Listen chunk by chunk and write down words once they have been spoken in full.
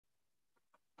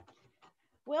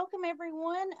Welcome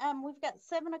everyone. We've got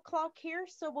 7 o'clock here,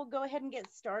 so we'll go ahead and get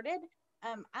started.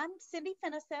 I'm Cindy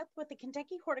Finiseth with the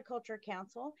Kentucky Horticulture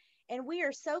Council, and we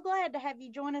are so glad to have you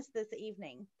join us this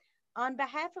evening. On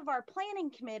behalf of our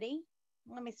planning committee,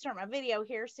 let me start my video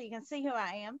here so you can see who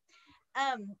I am.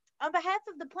 On behalf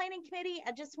of the planning committee,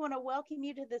 I just want to welcome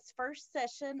you to this first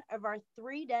session of our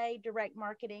 3-day direct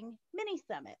marketing mini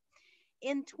summit.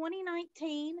 In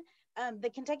 2019, the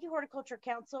Kentucky Horticulture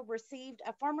Council received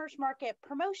a farmers market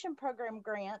promotion program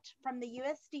grant from the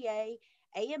USDA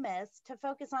AMS to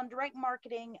focus on direct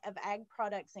marketing of ag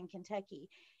products in Kentucky.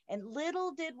 And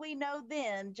little did we know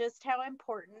then just how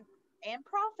important and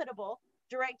profitable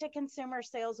direct-to-consumer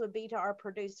sales would be to our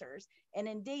producers, and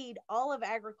indeed all of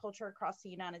agriculture across the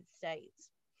United States.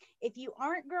 If you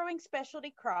aren't growing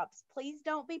specialty crops, please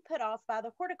don't be put off by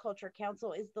the Horticulture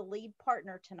Council as the lead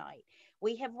partner tonight.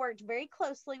 We have worked very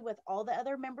closely with all the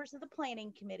other members of the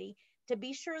planning committee to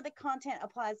be sure the content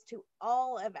applies to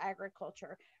all of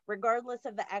agriculture, regardless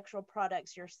of the actual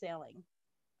products you're selling.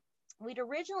 We'd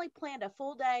originally planned a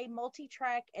full-day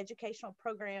multi-track educational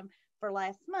program for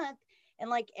last month, and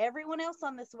like everyone else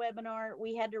on this webinar,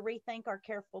 we had to rethink our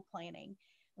careful planning.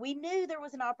 We knew there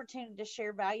was an opportunity to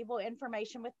share valuable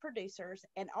information with producers,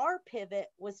 and our pivot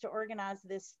was to organize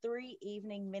this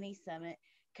 3-evening mini summit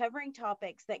covering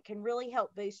topics that can really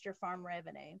help boost your farm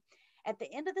revenue. At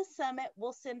the end of the summit,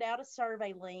 we'll send out a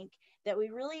survey link that we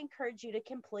really encourage you to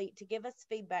complete to give us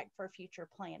feedback for future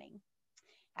planning.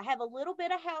 I have a little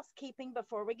bit of housekeeping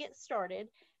before we get started.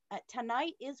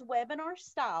 Tonight is webinar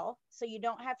style, so you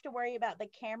don't have to worry about the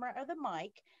camera or the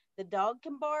mic. The dog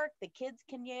can bark, the kids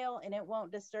can yell, and it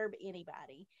won't disturb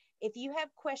anybody. If you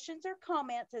have questions or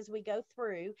comments as we go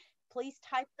through, please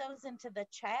type those into the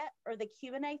chat or the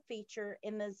Q&A feature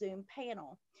in the Zoom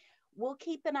panel. We'll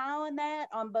keep an eye on that,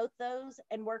 on both those,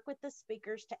 and work with the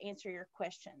speakers to answer your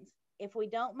questions. If we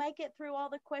don't make it through all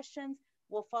the questions,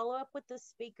 we'll follow up with the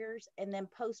speakers and then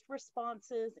post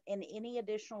responses and any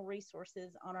additional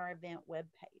resources on our event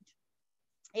webpage.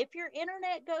 If your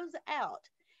internet goes out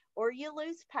or you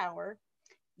lose power,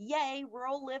 yay,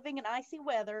 rural living in icy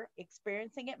weather,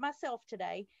 experiencing it myself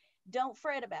today, don't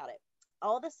fret about it.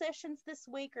 All the sessions this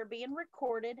week are being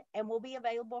recorded and will be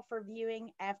available for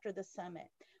viewing after the summit.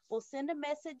 We'll send a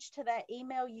message to that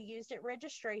email you used at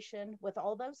registration with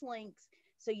all those links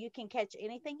so you can catch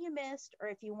anything you missed or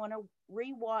if you want to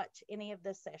rewatch any of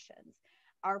the sessions.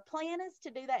 Our plan is to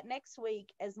do that next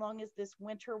week as long as this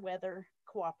winter weather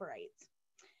cooperates.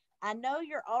 I know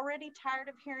you're already tired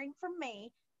of hearing from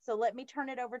me, so let me turn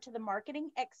it over to the marketing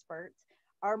experts.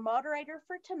 Our moderator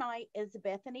for tonight is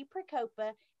Bethany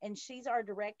Procopa, and she's our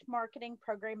direct marketing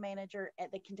program manager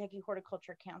at the Kentucky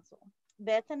Horticulture Council.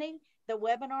 Bethany, the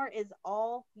webinar is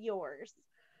all yours.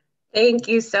 Thank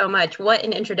you so much. What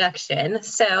an introduction.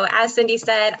 So as Cindy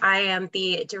said, I am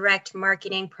the direct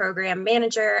marketing program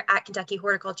manager at Kentucky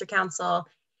Horticulture Council.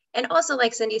 And also,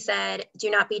 like Cindy said,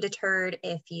 do not be deterred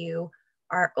if you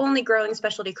are only growing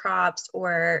specialty crops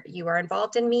or you are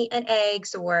involved in meat and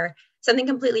eggs or something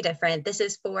completely different. This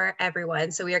is for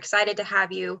everyone. So we are excited to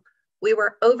have you. We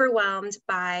were overwhelmed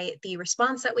by the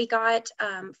response that we got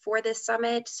for this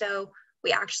summit. So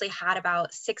we actually had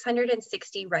about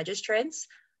 660 registrants.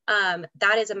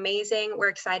 That is amazing. We're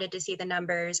excited to see the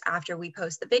numbers after we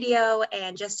post the video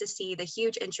and just to see the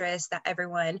huge interest that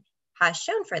everyone has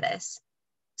shown for this.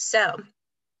 So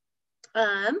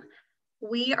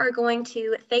we are going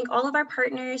to thank all of our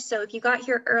partners. So if you got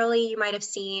here early, you might have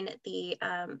seen the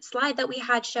slide that we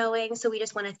had showing. So we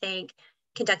just want to thank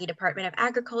Kentucky Department of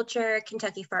Agriculture,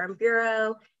 Kentucky Farm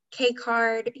Bureau,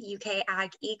 KCARD, UK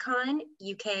Ag Econ,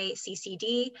 UK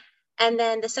CCD, and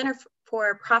then the Center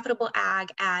for Profitable Ag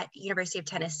at University of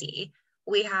Tennessee.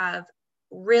 We have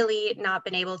really not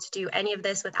been able to do any of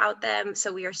this without them.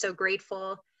 So we are so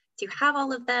grateful to have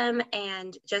all of them,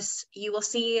 and just you will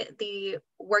see the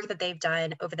work that they've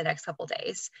done over the next couple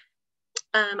days.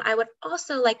 I would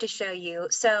also like to show you,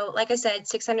 so like I said,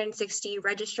 660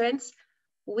 registrants.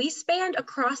 We spanned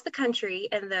across the country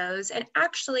in those and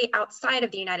actually outside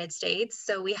of the United States.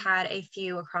 So we had a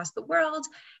few across the world,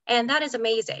 and that is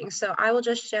amazing. So I will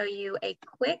just show you a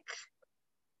quick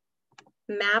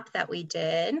map that we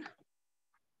did.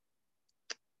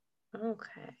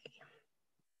 Okay.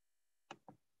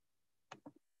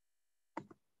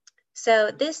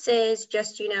 So this is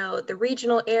just, the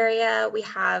regional area. We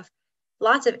have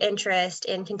lots of interest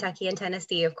in Kentucky and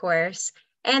Tennessee, of course,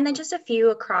 and then just a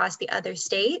few across the other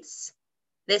states.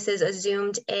 This is a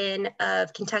zoomed in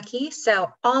of Kentucky. So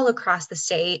all across the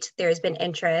state, there's been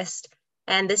interest,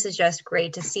 and this is just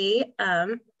great to see.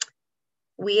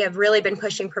 we have really been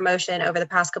pushing promotion over the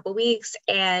past couple of weeks,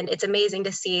 and it's amazing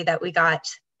to see that we got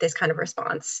this kind of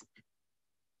response.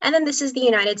 And then this is the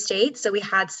United States. So we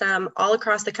had some all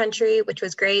across the country, which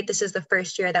was great. This is the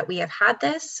first year that we have had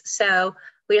this. So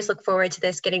we just look forward to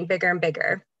this getting bigger and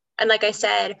bigger. And like I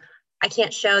said, I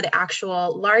can't show the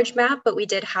actual large map, but we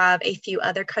did have a few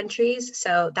other countries.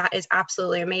 So that is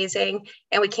absolutely amazing.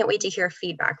 And we can't wait to hear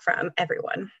feedback from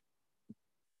everyone.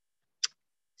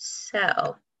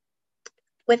 So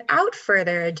without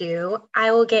further ado,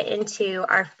 I will get into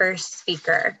our first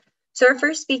speaker. So our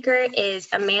first speaker is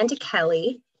Amanda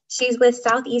Kelly. She's with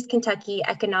Southeast Kentucky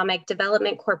Economic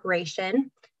Development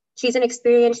Corporation. She's an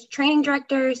experienced training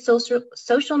director,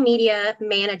 social media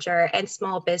manager, and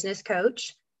small business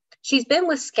coach. She's been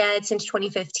with SCED since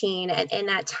 2015, and in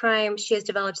that time, she has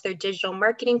developed their digital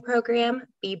marketing program,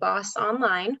 Be Boss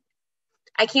Online.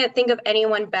 I can't think of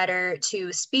anyone better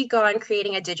to speak on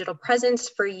creating a digital presence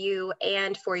for you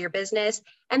and for your business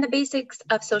and the basics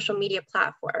of social media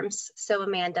platforms. So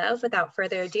Amanda, without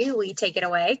further ado, will you take it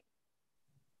away?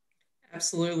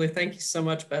 Absolutely. Thank you so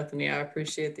much, Bethany. I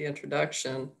appreciate the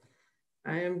introduction.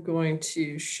 I am going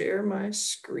to share my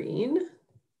screen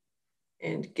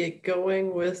and get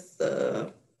going with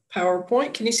the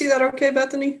PowerPoint. Can you see that okay,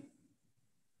 Bethany?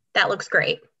 That looks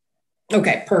great.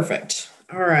 Okay, perfect.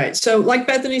 All right. So like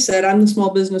Bethany said, I'm the Small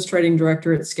Business Trading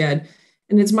Director at SCED,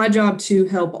 and it's my job to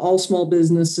help all small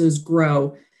businesses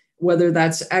grow, whether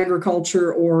that's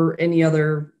agriculture or any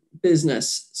other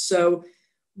business. So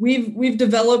we've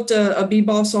developed a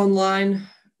BBOS Online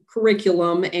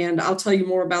curriculum, and I'll tell you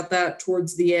more about that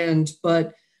towards the end.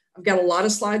 But I've got a lot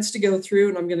of slides to go through,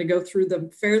 and I'm going to go through them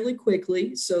fairly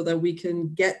quickly so that we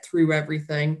can get through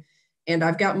everything. And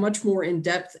I've got much more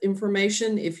in-depth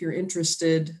information if you're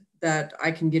interested that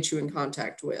I can get you in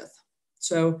contact with.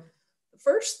 So the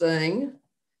first thing,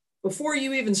 before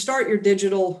you even start your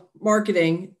digital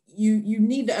marketing, you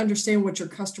need to understand what your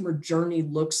customer journey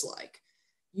looks like.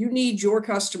 You need your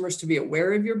customers to be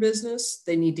aware of your business.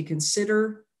 They need to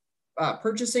consider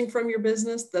purchasing from your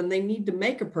business. Then they need to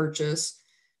make a purchase.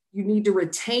 You need to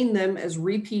retain them as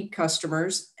repeat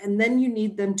customers. And then you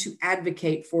need them to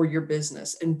advocate for your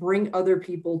business and bring other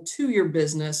people to your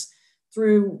business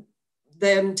through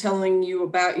them telling you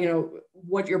about,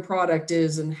 what your product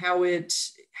is and how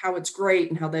it's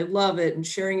great and how they love it and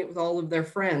sharing it with all of their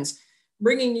friends,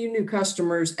 bringing you new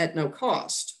customers at no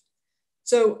cost.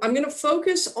 So I'm going to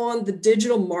focus on the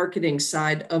digital marketing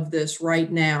side of this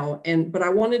right now, but I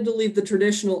wanted to leave the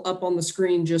traditional up on the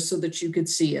screen just so that you could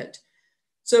see it.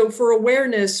 So for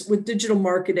awareness with digital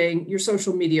marketing, your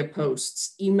social media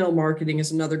posts, email marketing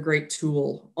is another great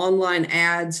tool. Online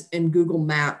ads and Google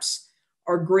Maps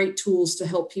are great tools to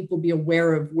help people be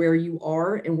aware of where you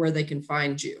are and where they can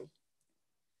find you.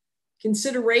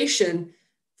 Consideration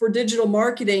for digital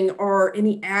marketing are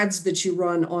any ads that you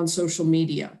run on social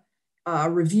media.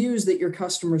 Reviews that your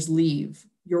customers leave.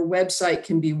 Your website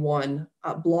can be one,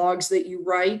 blogs that you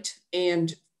write,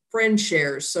 and friend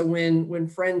shares. So when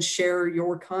friends share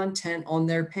your content on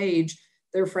their page,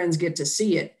 their friends get to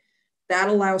see it. That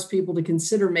allows people to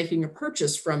consider making a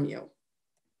purchase from you.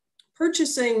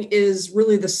 Purchasing is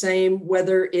really the same,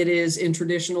 whether it is in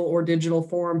traditional or digital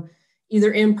form.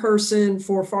 Either in person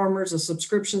for farmers, a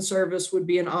subscription service would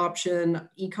be an option.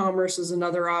 E-commerce is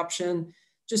another option,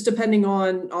 just depending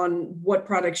on what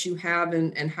products you have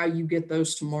and how you get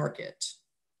those to market.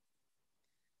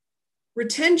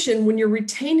 Retention, when you're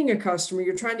retaining a customer,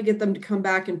 you're trying to get them to come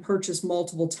back and purchase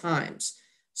multiple times.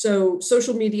 So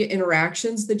social media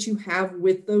interactions that you have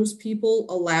with those people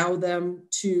allow them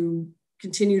to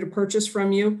continue to purchase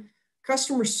from you.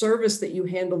 Customer service that you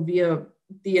handle via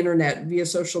the internet, via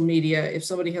social media. If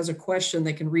somebody has a question,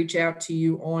 they can reach out to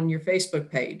you on your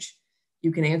Facebook page.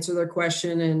 You can answer their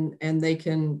question and they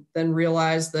can then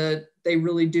realize that they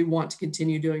really do want to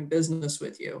continue doing business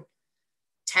with you.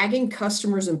 Tagging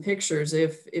customers in pictures.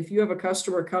 If you have a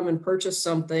customer come and purchase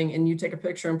something and you take a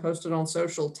picture and post it on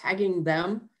social, tagging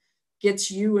them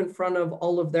gets you in front of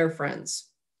all of their friends.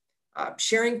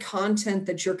 Sharing content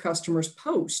that your customers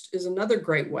post is another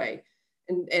great way.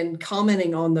 And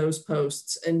commenting on those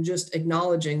posts and just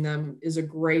acknowledging them is a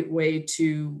great way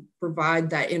to provide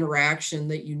that interaction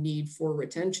that you need for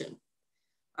retention.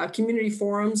 Community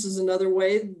forums is another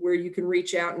way where you can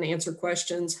reach out and answer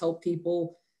questions, help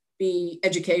people be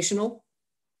educational.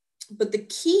 But the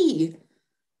key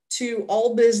to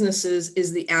all businesses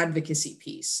is the advocacy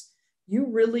piece. You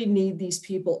really need these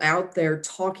people out there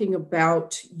talking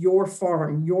about your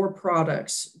farm, your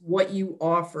products, what you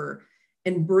offer,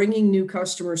 and bringing new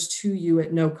customers to you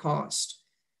at no cost.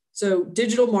 So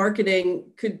digital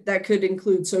marketing could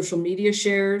include social media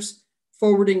shares,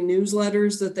 forwarding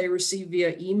newsletters that they receive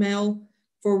via email,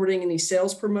 forwarding any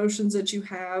sales promotions that you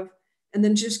have, and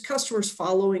then just customers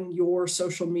following your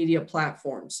social media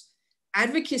platforms.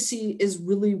 Advocacy is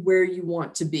really where you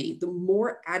want to be. The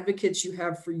more advocates you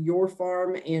have for your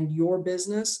farm and your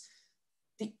business,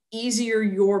 the easier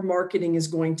your marketing is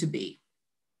going to be.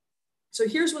 So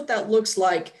here's what that looks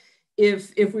like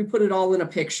if we put it all in a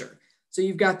picture. So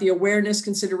you've got the awareness,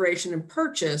 consideration, and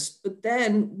purchase, but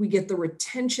then we get the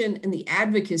retention and the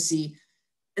advocacy,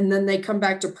 and then they come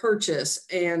back to purchase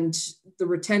and the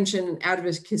retention and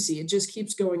advocacy. It just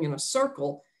keeps going in a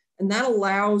circle. And that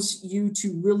allows you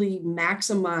to really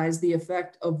maximize the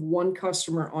effect of one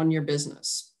customer on your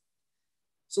business.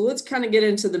 So let's kind of get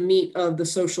into the meat of the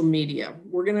social media.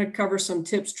 We're going to cover some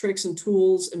tips, tricks, and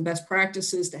tools and best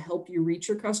practices to help you reach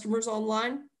your customers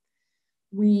online.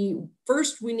 We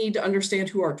need to understand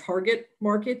who our target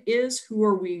market is. Who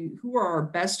are our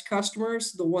best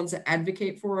customers, the ones that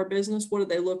advocate for our business? What do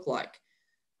they look like?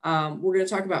 We're going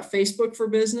to talk about Facebook for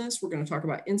business. We're going to talk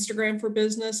about Instagram for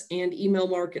business and email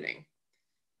marketing.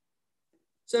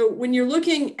 So when you're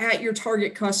looking at your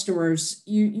target customers,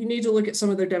 you need to look at some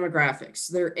of their demographics,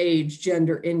 their age,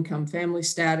 gender, income, family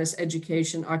status,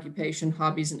 education, occupation,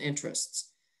 hobbies, and interests.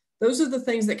 Those are the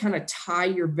things that kind of tie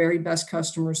your very best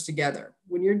customers together.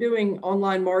 When you're doing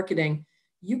online marketing,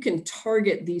 you can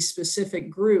target these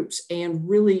specific groups and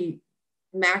really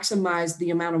maximize the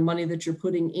amount of money that you're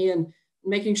putting in,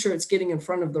 making sure it's getting in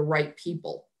front of the right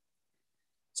people.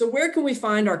 So where can we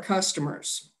find our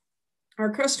customers? Our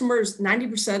customers,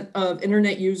 90% of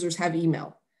internet users have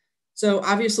email. So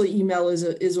obviously email is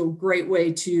a great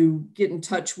way to get in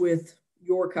touch with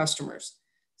your customers.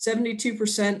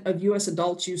 72% of US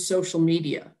adults use social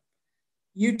media.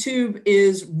 YouTube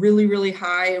is really, really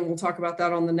high, and we'll talk about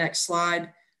that on the next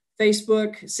slide.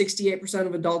 Facebook, 68%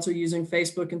 of adults are using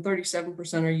Facebook and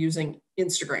 37% are using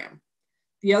Instagram.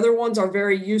 The other ones are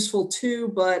very useful too,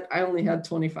 but I only had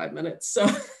 25 minutes, so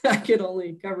I could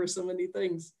only cover so many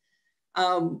things.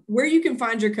 Where you can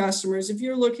find your customers, if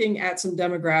you're looking at some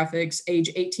demographics,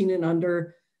 age 18 and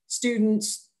under,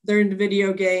 students, they're into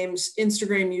video games,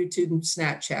 Instagram, YouTube, and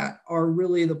Snapchat are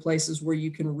really the places where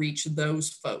you can reach those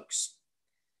folks.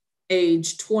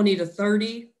 Age 20 to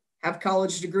 30, have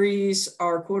college degrees,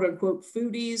 are quote unquote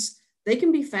foodies. They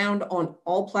can be found on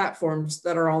all platforms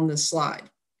that are on this slide.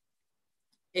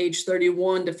 Age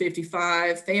 31 to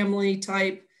 55, family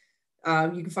type,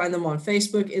 you can find them on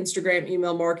Facebook, Instagram,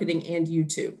 email marketing, and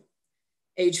YouTube.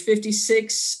 Age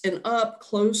 56 and up,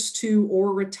 close to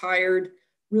or retired,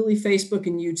 really Facebook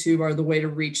and YouTube are the way to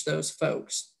reach those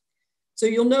folks. So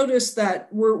you'll notice that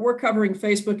we're covering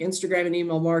Facebook, Instagram, and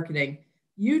email marketing.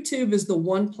 YouTube is the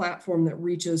one platform that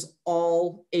reaches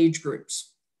all age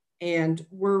groups. And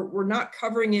we're not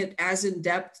covering it as in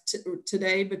depth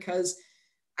today because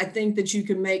I think that you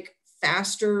can make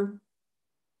faster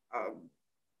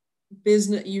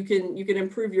business. You can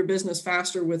improve your business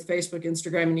faster with Facebook,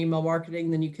 Instagram, and email marketing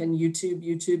than you can YouTube.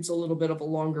 YouTube's a little bit of a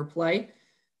longer play.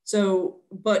 So,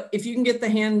 but if you can get the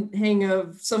hang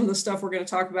of some of the stuff we're going to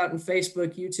talk about in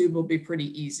Facebook, YouTube will be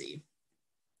pretty easy.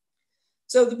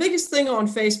 So the biggest thing on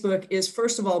Facebook is,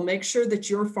 first of all, make sure that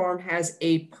your farm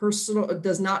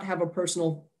does not have a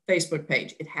personal Facebook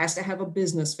page. It has to have a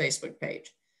business Facebook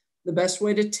page. The best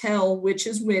way to tell which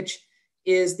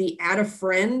is the add a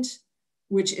friend,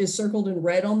 which is circled in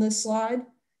red on this slide.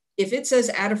 If it says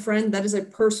add a friend, that is a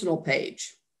personal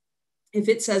page. If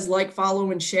it says like,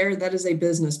 follow, and share, that is a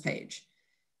business page.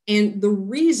 And the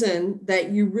reason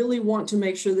that you really want to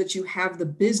make sure that you have the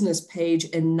business page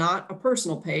and not a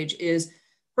personal page is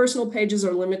personal pages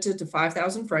are limited to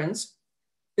 5,000 friends.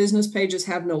 Business pages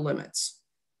have no limits.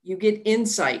 You get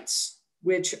insights,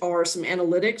 which are some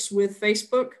analytics with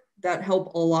Facebook that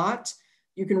help a lot.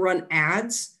 You can run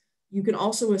ads. You can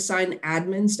also assign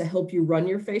admins to help you run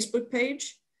your Facebook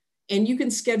page. And you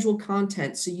can schedule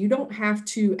content. So you don't have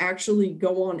to actually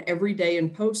go on every day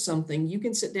and post something. You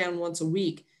can sit down once a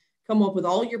week, come up with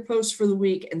all your posts for the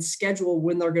week, and schedule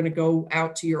when they're going to go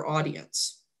out to your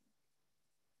audience.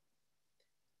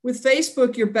 With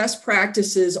Facebook, your best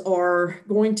practices are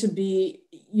going to be,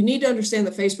 you need to understand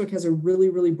that Facebook has a really,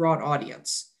 really broad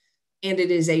audience, and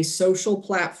it is a social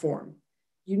platform.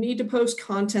 You need to post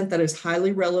content that is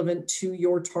highly relevant to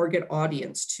your target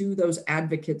audience, to those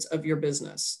advocates of your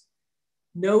business.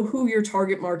 Know who your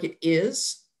target market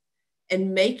is,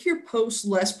 and make your posts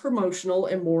less promotional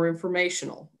and more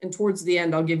informational. And towards the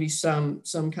end, I'll give you some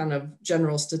kind of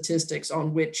general statistics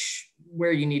on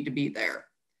where you need to be there.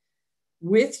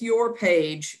 With your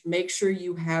page, make sure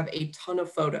you have a ton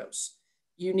of photos.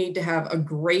 You need to have a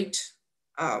great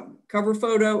cover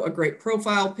photo, a great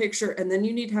profile picture, and then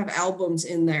you need to have albums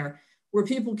in there where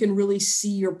people can really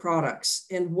see your products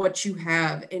and what you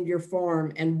have and your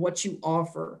farm and what you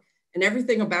offer and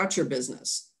everything about your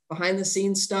business, behind the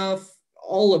scenes stuff,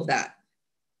 all of that.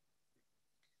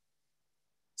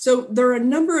 So there are a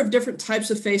number of different types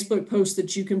of Facebook posts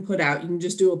that you can put out. You can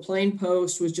just do a plain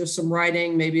post with just some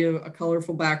writing, maybe a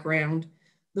colorful background.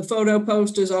 The photo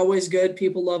post is always good.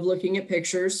 People love looking at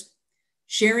pictures.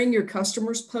 Sharing your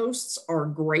customers' posts are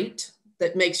great.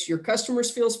 That makes your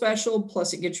customers feel special,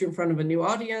 plus it gets you in front of a new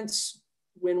audience.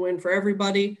 Win-win for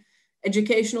everybody.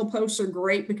 Educational posts are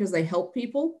great because they help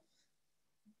people.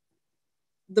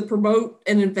 The promote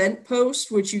an event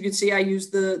post, which you can see I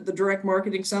used the Direct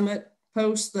Marketing Summit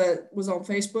post that was on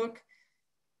Facebook.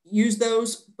 Use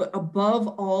those, but above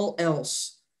all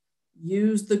else,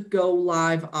 use the go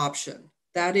live option.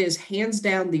 That is hands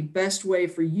down the best way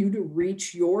for you to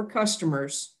reach your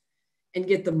customers and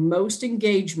get the most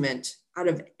engagement out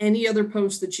of any other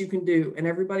post that you can do. And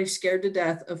everybody's scared to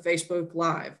death of Facebook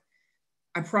Live.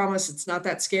 I promise it's not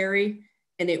that scary,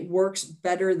 and it works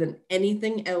better than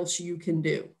anything else you can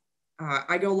do.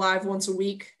 I go live once a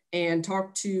week and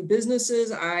talk to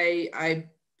businesses. I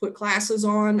put classes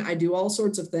on. I do all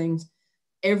sorts of things.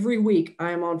 Every week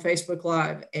I am on Facebook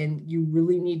Live, and you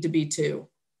really need to be too.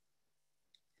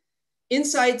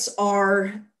 Insights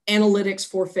are analytics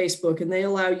for Facebook, and they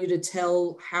allow you to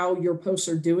tell how your posts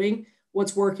are doing,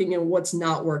 what's working and what's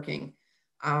not working.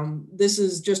 This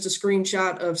is just a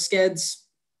screenshot of Sked's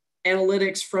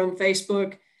analytics from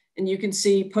Facebook. And you can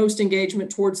see post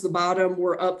engagement towards the bottom,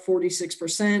 we're up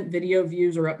 46%, video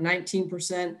views are up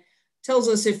 19%, tells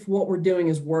us if what we're doing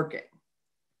is working.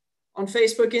 On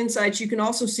Facebook Insights, you can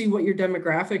also see what your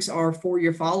demographics are for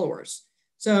your followers.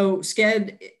 So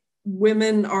Sked,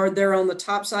 women are there on the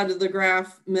top side of the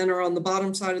graph, men are on the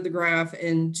bottom side of the graph,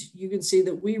 and you can see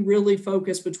that we really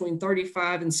focus between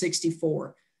 35 and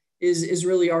 64 is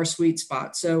really our sweet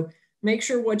spot. So make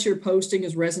sure what you're posting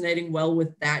is resonating well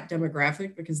with that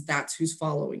demographic, because that's who's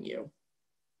following you.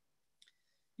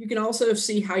 You can also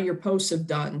see how your posts have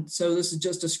done. So this is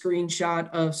just a screenshot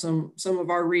of some of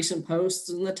our recent posts.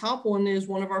 And the top one is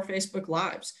one of our Facebook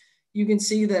Lives. You can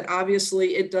see that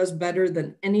obviously it does better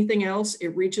than anything else.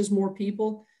 It reaches more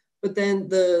people, but then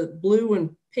the blue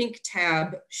and pink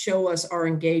tab show us our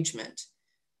engagement.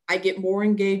 I get more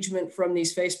engagement from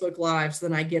these Facebook Lives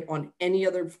than I get on any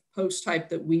other post type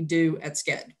that we do at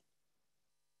Sked.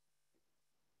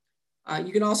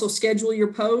 You can also schedule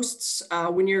your posts.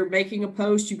 When you're making a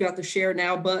post, you've got the Share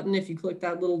Now button. If you click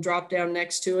that little drop down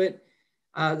next to it,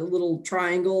 the little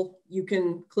triangle, you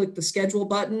can click the schedule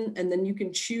button, and then you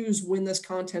can choose when this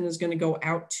content is going to go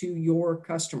out to your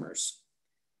customers.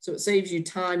 So it saves you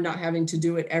time not having to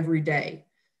do it every day.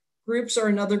 Groups are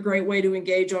another great way to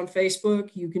engage on Facebook.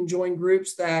 You can join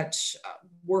groups that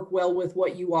work well with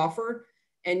what you offer,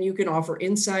 and you can offer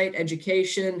insight,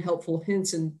 education, helpful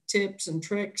hints and tips and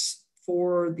tricks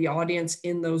for the audience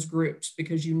in those groups,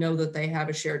 because you know that they have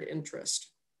a shared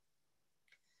interest.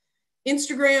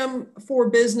 Instagram for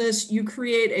business, you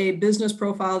create a business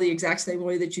profile the exact same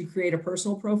way that you create a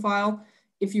personal profile.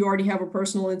 If you already have a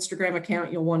personal Instagram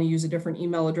account, you'll want to use a different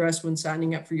email address when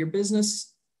signing up for your business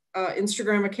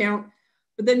Instagram account.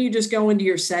 But then you just go into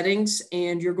your settings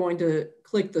and you're going to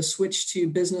click the switch to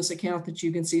business account that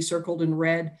you can see circled in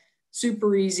red.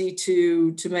 Super easy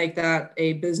to make that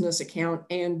a business account.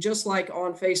 And just like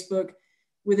on Facebook,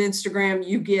 with Instagram,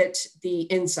 you get the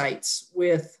insights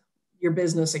with your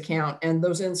business account. And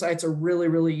those insights are really,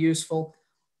 really useful.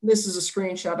 This is a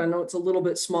screenshot. I know it's a little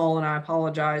bit small and I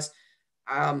apologize.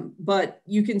 But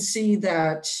you can see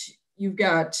that you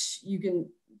can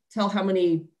tell how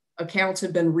many accounts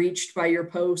have been reached by your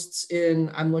posts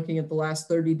I'm looking at the last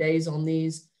 30 days on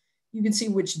these. You can see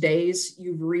which days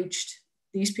you've reached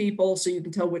these people, so you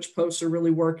can tell which posts are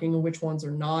really working and which ones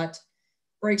are not.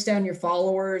 Breaks down your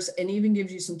followers and even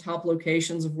gives you some top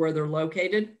locations of where they're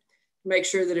located. Make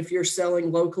sure that if you're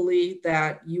selling locally,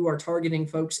 that you are targeting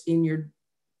folks in your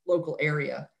local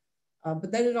area.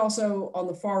 But then it also, on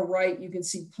the far right, you can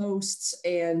see posts,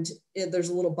 and there's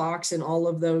a little box in all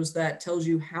of those that tells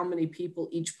you how many people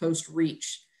each post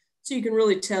reached. So you can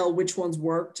really tell which ones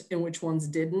worked and which ones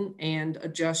didn't, and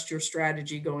adjust your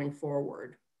strategy going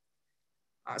forward.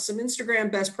 Some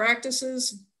Instagram best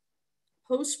practices.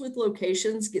 Posts with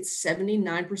locations get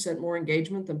 79% more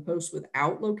engagement than posts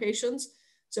without locations.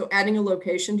 So adding a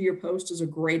location to your post is a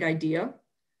great idea.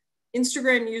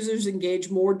 Instagram users engage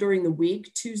more during the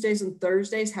week. Tuesdays and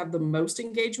Thursdays have the most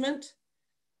engagement.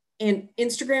 And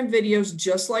Instagram videos,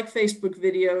 just like Facebook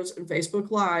videos and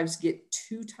Facebook Lives, get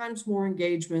 2 times more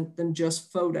engagement than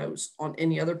just photos on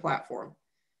any other platform.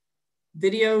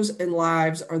 Videos and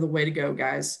lives are the way to go,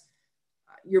 guys.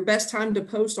 Your best time to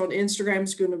post on Instagram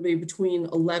is going to be between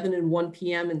 11 and 1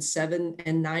 p.m. and 7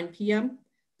 and 9 p.m.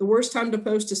 The worst time to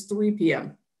post is 3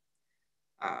 p.m.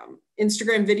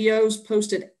 Instagram videos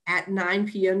posted at 9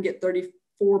 p.m. get 34%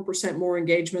 more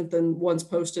engagement than ones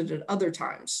posted at other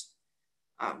times.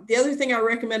 The other thing I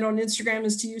recommend on Instagram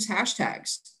is to use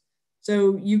hashtags.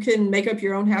 So you can make up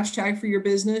your own hashtag for your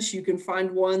business. You can find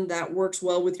one that works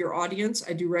well with your audience.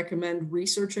 I do recommend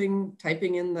researching,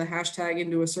 typing in the hashtag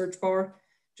into a search bar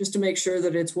just to make sure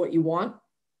that it's what you want.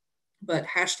 But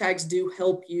hashtags do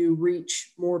help you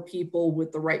reach more people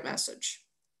with the right message.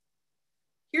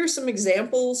 Here's some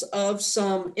examples of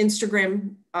some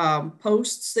Instagram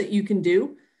posts that you can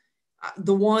do.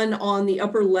 The one on the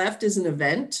upper left is an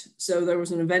event. So there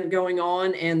was an event going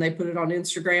on and they put it on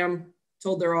Instagram,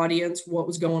 told their audience what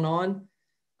was going on.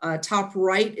 Top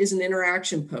right is an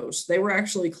interaction post. They were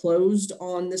actually closed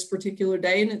on this particular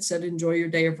day and it said, enjoy your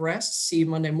day of rest. See you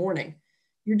Monday morning.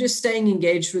 You're just staying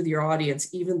engaged with your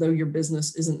audience, even though your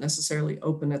business isn't necessarily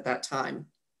open at that time.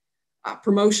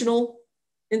 Promotional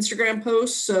Instagram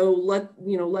posts. So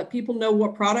let people know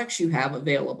what products you have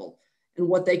available and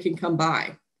what they can come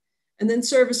by. And then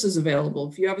services available.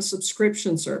 If you have a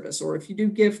subscription service or if you do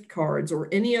gift cards or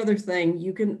any other thing,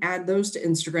 you can add those to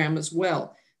Instagram as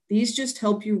well. These just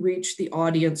help you reach the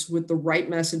audience with the right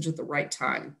message at the right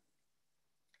time.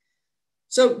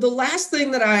 So the last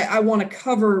thing that I want to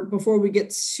cover before we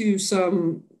get to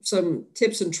some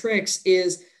tips and tricks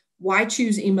is why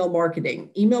choose email marketing?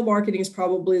 Email marketing is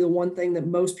probably the one thing that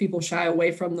most people shy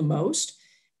away from the most.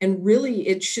 And really,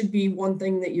 it should be one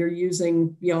thing that you're using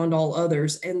beyond all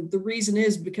others. And the reason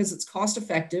is because it's cost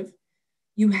effective.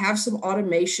 You have some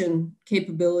automation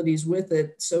capabilities with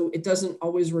it, so it doesn't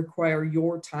always require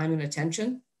your time and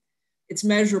attention. It's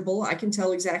measurable. I can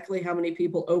tell exactly how many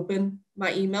people open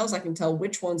my emails. I can tell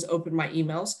which ones open my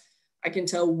emails. I can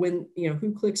tell when,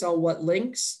 who clicks on what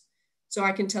links. So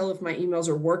I can tell if my emails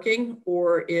are working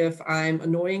or if I'm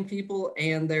annoying people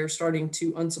and they're starting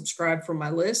to unsubscribe from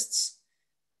my lists.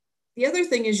 The other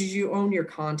thing is you own your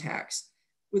contacts.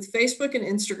 With Facebook and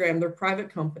Instagram, they're private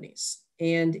companies.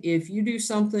 And if you do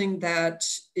something that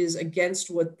is against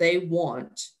what they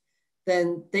want,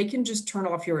 then they can just turn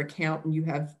off your account and you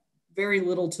have very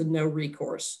little to no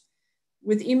recourse.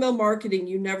 With email marketing,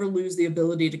 you never lose the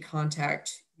ability to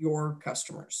contact your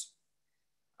customers.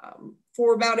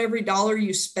 For about every dollar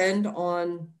you spend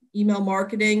on email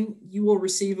marketing, you will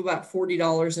receive about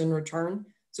 $40 in return.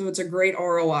 So it's a great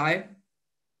ROI.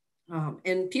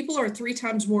 And people are 3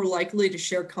 times more likely to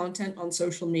share content on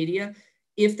social media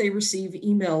if they receive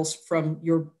emails from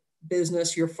your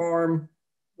business, your farm,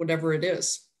 whatever it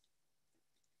is.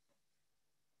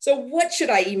 So what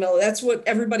should I email? That's what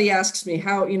everybody asks me.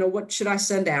 What should I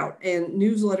send out? And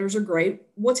newsletters are great.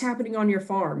 What's happening on your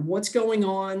farm? What's going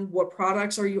on? What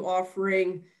products are you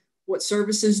offering? What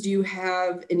services do you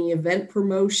have? Any event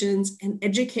promotions and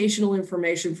educational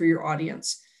information for your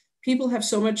audience? People have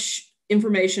so much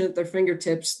information at their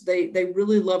fingertips. They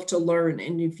really love to learn.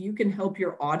 And if you can help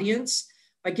your audience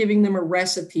by giving them a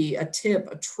recipe, a tip,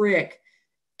 a trick,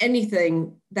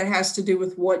 anything that has to do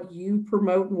with what you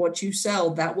promote and what you sell,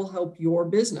 that will help your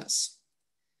business.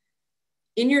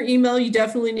 In your email, you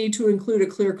definitely need to include a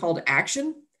clear call to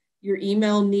action. Your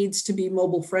email needs to be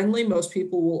mobile friendly. Most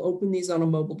people will open these on a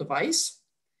mobile device.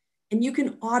 And you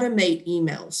can automate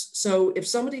emails. So if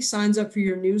somebody signs up for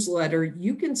your newsletter,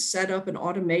 you can set up an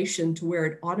automation to where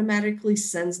it automatically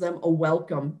sends them a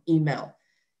welcome email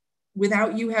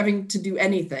without you having to do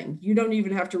anything. You don't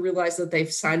even have to realize that they've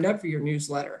signed up for your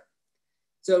newsletter.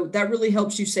 So that really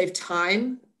helps you save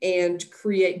time and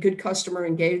create good customer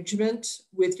engagement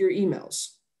with your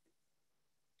emails.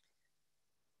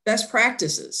 Best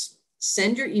practices: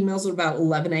 send your emails at about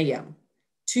 11 a.m.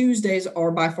 Tuesdays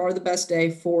are by far the best day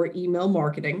for email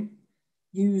marketing.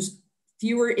 Use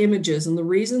fewer images. And the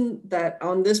reason that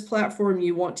on this platform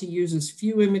you want to use as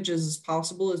few images as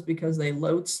possible is because they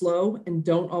load slow and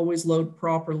don't always load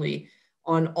properly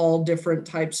on all different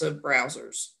types of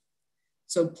browsers.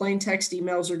 So plain text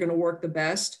emails are going to work the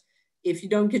best. If you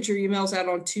don't get your emails out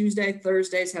on Tuesday,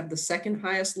 Thursdays have the second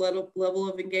highest level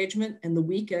of engagement and the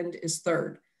weekend is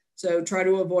third. So try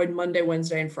to avoid Monday,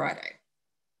 Wednesday, and Friday.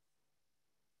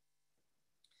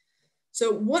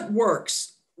 So what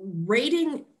works?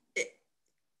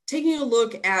 Taking a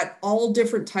look at all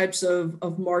different types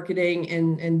of marketing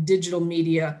and digital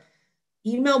media,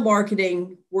 email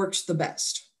marketing works the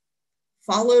best.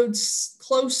 Followed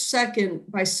close second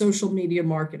by social media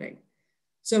marketing.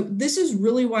 So this is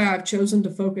really why I've chosen to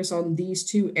focus on these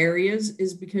two areas,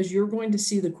 is because you're going to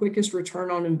see the quickest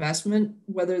return on investment,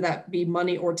 whether that be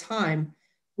money or time,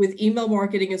 with email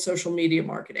marketing and social media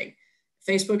marketing.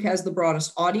 Facebook has the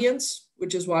broadest audience,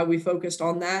 which is why we focused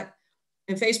on that.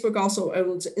 And Facebook also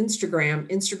owns Instagram.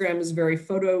 Instagram is very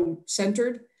photo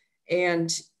centered.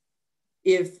 And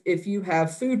if you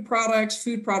have food products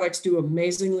do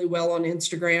amazingly well on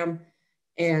Instagram,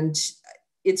 and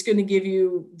it's going to give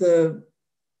you the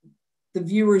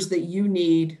viewers that you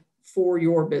need for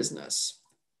your business.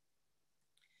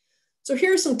 So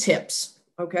here are some tips,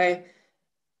 okay?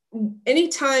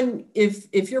 Anytime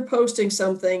if you're posting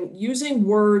something, using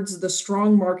words, the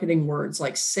strong marketing words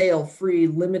like sale, free,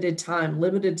 limited time,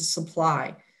 limited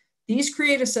supply, these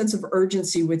create a sense of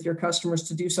urgency with your customers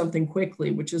to do something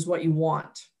quickly, which is what you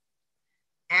want.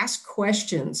 Ask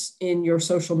questions in your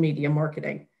social media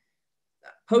marketing.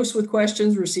 Posts with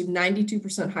questions receive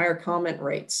 92% higher comment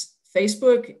rates.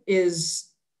 Facebook is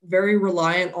very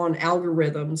reliant on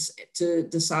algorithms to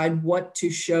decide what to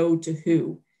show to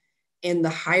who. And the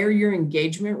higher your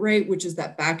engagement rate, which is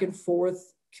that back and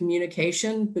forth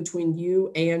communication between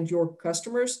you and your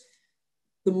customers,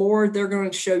 the more they're going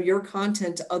to show your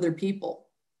content to other people.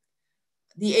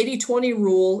 The 80-20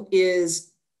 rule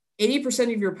is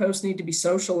 80% of your posts need to be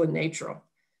social in nature,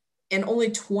 and only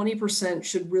 20%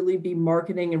 should really be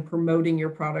marketing and promoting your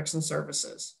products and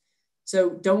services. So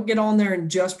don't get on there and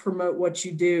just promote what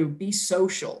you do. Be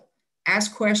social.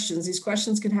 Ask questions. These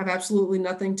questions can have absolutely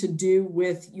nothing to do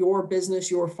with your business,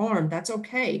 your farm. That's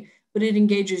okay, but it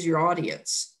engages your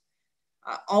audience.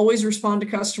 Always respond to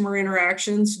customer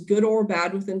interactions, good or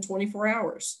bad, within 24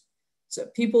 hours. So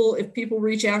if people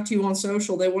reach out to you on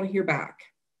social, they want to hear back.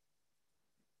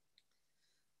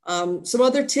 Some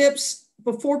other tips: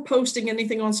 before posting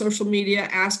anything on social media,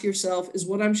 ask yourself, is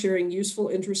what I'm sharing useful,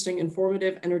 interesting,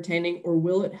 informative, entertaining, or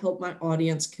will it help my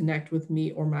audience connect with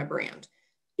me or my brand?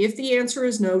 If the answer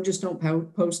is no, just don't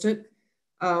post it.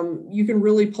 You can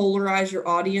really polarize your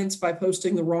audience by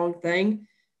posting the wrong thing.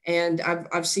 And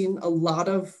I've seen a lot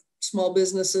of small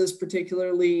businesses,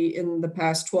 particularly in the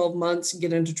past 12 months,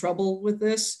 get into trouble with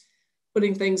this,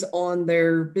 putting things on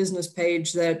their business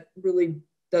page that really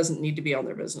doesn't need to be on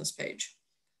their business page.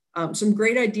 Some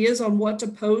great ideas on what to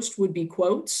post would be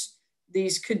quotes.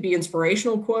 These could be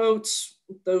inspirational quotes.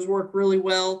 Those work really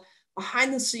well.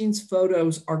 Behind the scenes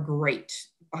photos are great.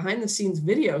 Behind the scenes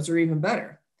videos are even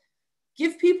better.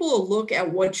 Give people a look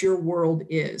at what your world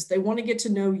is. They want to get to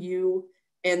know you,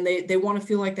 and they want to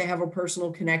feel like they have a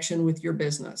personal connection with your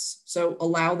business. So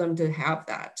allow them to have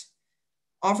that.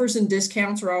 Offers and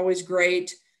discounts are always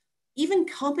great. Even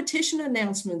competition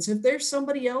announcements. If there's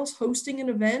somebody else hosting an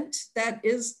event that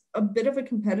is a bit of a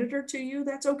competitor to you,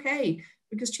 that's okay,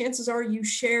 because chances are you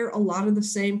share a lot of the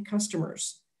same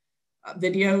customers.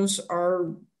 Videos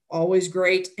are always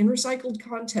great, and recycled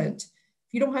content.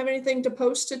 If you don't have anything to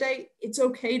post today, it's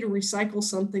okay to recycle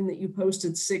something that you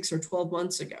posted 6 or 12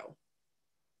 months ago.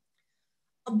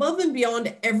 Above and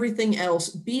beyond everything else,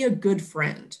 be a good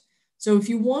friend. So if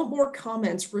you want more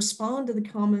comments, respond to the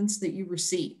comments that you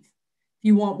receive. If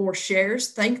you want more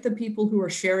shares, thank the people who are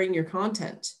sharing your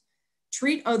content.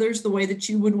 Treat others the way that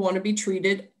you would want to be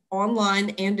treated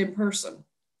online and in person.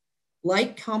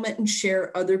 Like, comment, and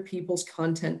share other people's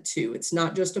content too. It's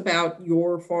not just about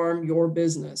your farm, your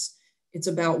business. It's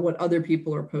about what other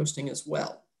people are posting as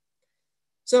well.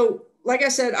 So, like I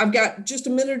said, I've got just a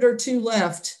minute or two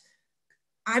left.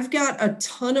 I've got a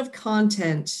ton of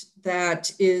content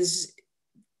that is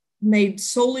made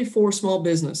solely for small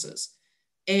businesses.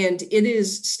 And it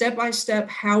is step-by-step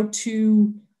how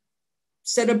to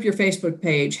set up your Facebook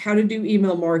page, how to do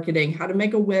email marketing, how to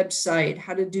make a website,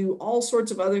 how to do all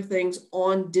sorts of other things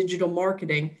on digital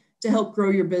marketing to help grow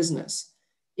your business.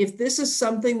 If this is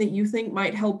something that you think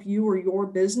might help you or your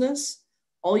business,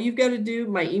 all you've got to do,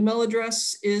 my email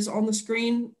address is on the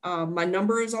screen, my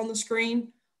number is on the screen.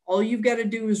 All you've got to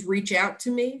do is reach out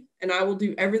to me, and I will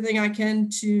do everything I can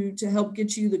to help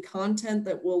get you the content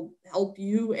that will help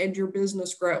you and your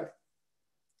business grow.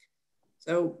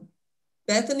 So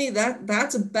Bethany,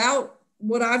 that's about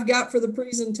what I've got for the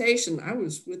presentation. I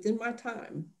was within my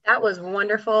time. That was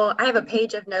wonderful. I have a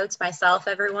page of notes myself,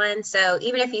 everyone. So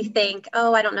even if you think,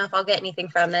 oh, I don't know if I'll get anything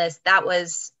from this, that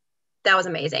was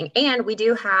amazing. And we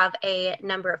do have a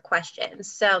number of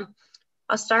questions. So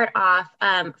I'll start off.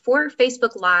 For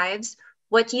Facebook Lives,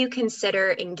 what do you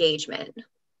consider engagement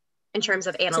in terms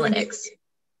of analytics? So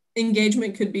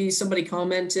engagement could be somebody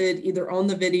commented either on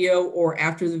the video or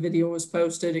after the video was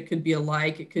posted. It could be a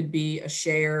like, it could be a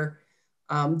share.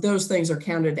 Those things are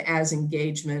counted as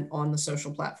engagement on the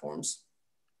social platforms.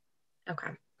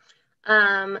 Okay.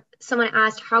 Someone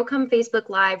asked, how come Facebook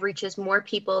Live reaches more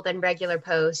people than regular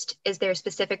post? Is there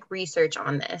specific research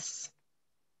on this?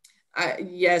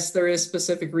 Yes, there is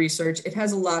specific research. It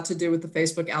has a lot to do with the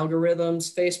Facebook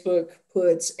algorithms. Facebook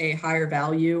puts a higher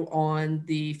value on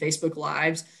the Facebook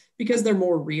Lives because they're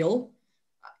more real.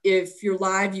 If you're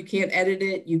live, you can't edit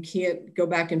it, you can't go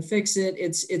back and fix it.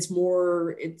 It's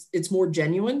more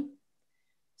genuine.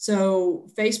 So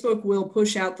Facebook will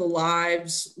push out the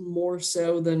lives more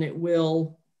so than it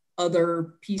will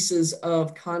other pieces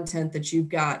of content that you've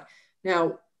got.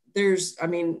 Now,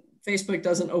 Facebook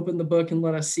doesn't open the book and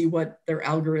let us see what their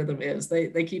algorithm is.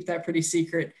 They keep that pretty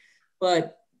secret.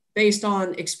 But based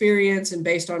on experience and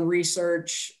based on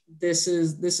research, this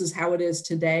is how it is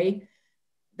today.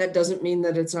 That doesn't mean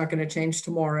that it's not going to change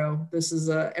tomorrow. This is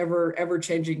a ever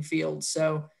changing field.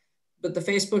 So, but the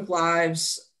Facebook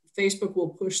Lives, Facebook will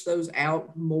push those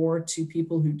out more to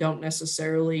people who don't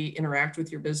necessarily interact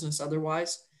with your business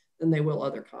otherwise than they will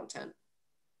other content.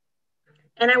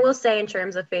 And I will say, in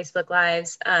terms of Facebook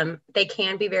Lives, they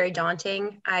can be very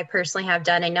daunting. I personally have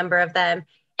done a number of them,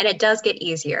 and it does get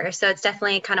easier. So it's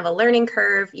definitely kind of a learning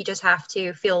curve. You just have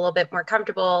to feel a little bit more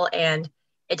comfortable, and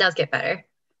it does get better.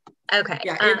 Okay.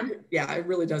 Yeah, it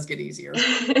really does get easier.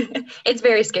 It's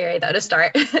very scary, though, to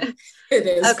start. It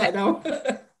is, okay. I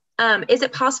know. Is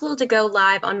it possible to go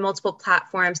live on multiple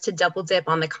platforms to double dip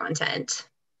on the content?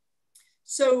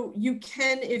 So you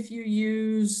can if you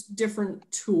use different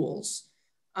tools.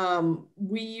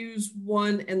 We use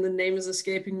one, and the name is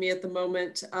escaping me at the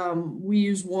moment. We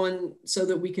use one so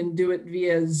that we can do it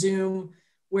via Zoom,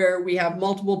 where we have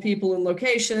multiple people in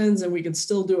locations and we can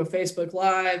still do a Facebook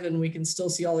Live and we can still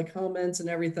see all the comments and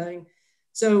everything.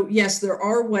 So yes, there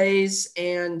are ways,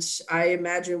 and I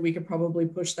imagine we could probably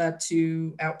push that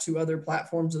out to other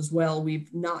platforms as well.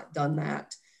 We've not done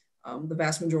that. The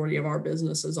vast majority of our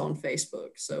business is on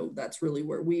Facebook, so that's really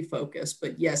where we focus.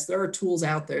 But yes, there are tools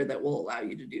out there that will allow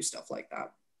you to do stuff like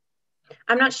that.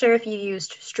 I'm not sure if you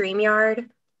used StreamYard,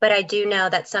 but I do know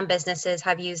that some businesses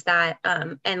have used that.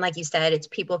 And like you said, it's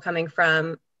people coming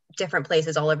from different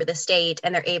places all over the state,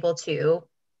 and they're able to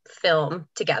film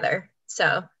together.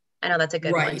 So I know that's a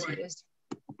good one to use.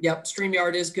 Yep,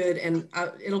 StreamYard is good, and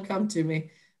it'll come to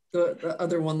me, the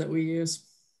other one that we use.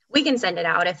 We can send it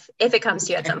out if it comes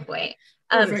to you at some point.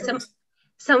 Perfect.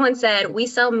 Someone said, we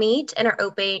sell meat and are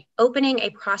opening a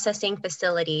processing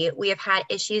facility. We have had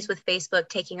issues with Facebook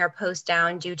taking our posts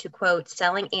down due to, quote,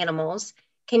 selling animals.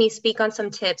 Can you speak on some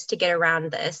tips to get around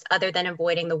this other than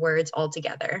avoiding the words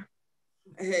altogether?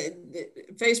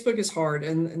 Facebook is hard,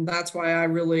 and that's why I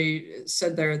really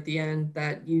said there at the end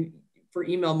that for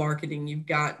email marketing,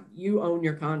 you own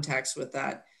your contacts with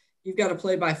that. You've got to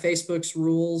play by Facebook's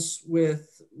rules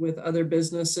with other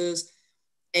businesses,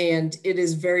 and it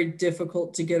is very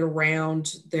difficult to get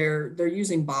around. They're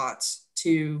using bots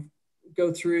to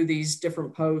go through these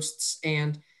different posts,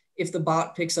 and if the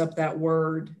bot picks up that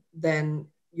word, then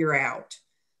you're out.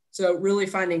 So really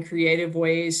finding creative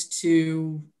ways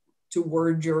to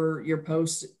word your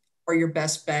posts are your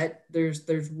best bet.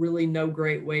 There's really no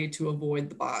great way to avoid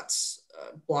the bots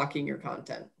blocking your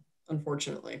content,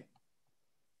 unfortunately.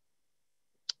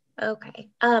 Okay.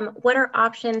 What are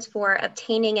options for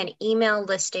obtaining an email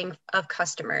listing of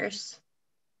customers?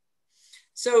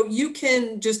 So you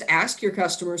can just ask your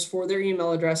customers for their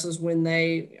email addresses when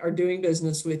they are doing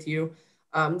business with you.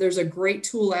 There's a great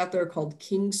tool out there called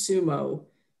King Sumo,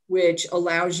 which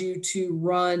allows you to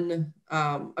run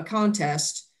a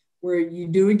contest where you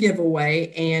do a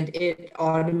giveaway and it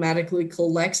automatically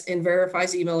collects and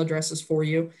verifies email addresses for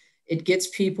you. It gets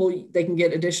people, they can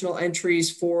get additional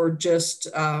entries for just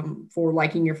for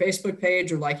liking your Facebook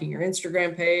page or liking your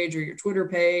Instagram page or your Twitter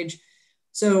page.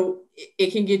 So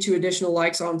it can get you additional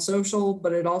likes on social,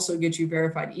 but it also gets you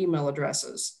verified email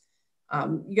addresses.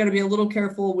 You got to be a little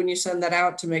careful when you send that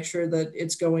out to make sure that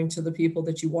it's going to the people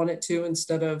that you want it to,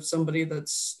 instead of somebody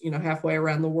that's, halfway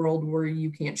around the world where you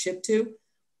can't ship to.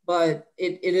 But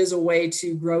it is a way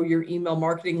to grow your email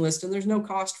marketing list, and there's no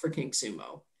cost for King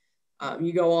Sumo.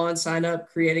 You go on, sign up,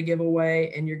 create a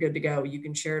giveaway, and you're good to go. You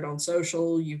can share it on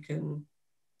social. You can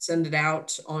send it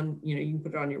out on, you can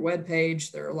put it on your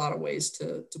webpage. There are a lot of ways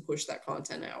to push that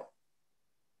content out.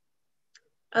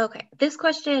 Okay, this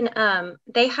question,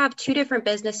 they have two different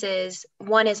businesses.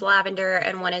 One is lavender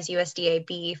and one is USDA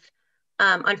beef.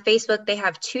 On Facebook, they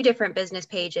have two different business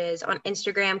pages. On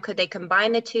Instagram, could they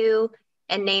combine the two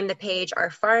and name the page our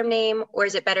farm name, or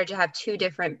is it better to have two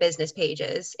different business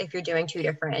pages if you're doing two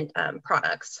different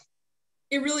products?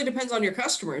 It really depends on your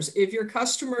customers. If your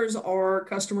customers are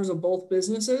customers of both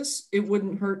businesses, it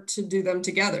wouldn't hurt to do them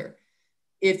together.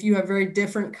 If you have very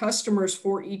different customers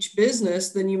for each business,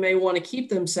 then you may want to keep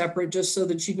them separate just so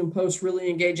that you can post really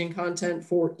engaging content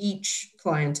for each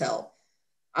clientele.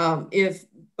 If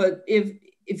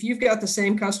you've got the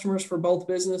same customers for both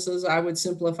businesses, I would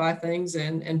simplify things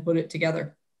and put it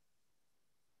together.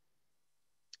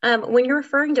 When you're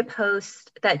referring to posts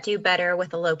that do better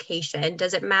with a location,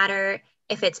 does it matter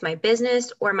if it's my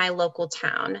business or my local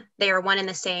town? They are one and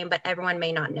the same, but everyone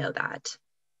may not know that.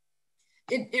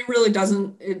 It really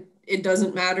doesn't. It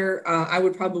doesn't matter. I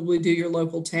would probably do your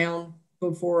local town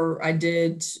before I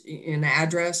did an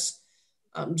address,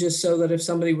 just so that if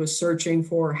somebody was searching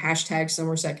for hashtag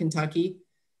Somerset, Kentucky,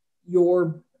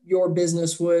 your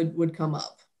business would come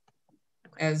up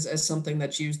as something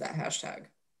that's used that hashtag.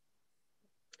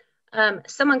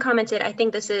 Someone commented, I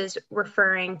think this is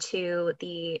referring to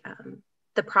the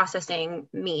processing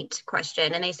meat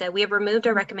question, and they said, we have removed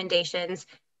our recommendations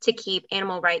to keep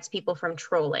animal rights people from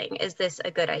trolling. Is this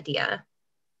a good idea?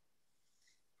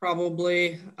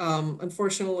 Probably.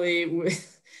 Unfortunately,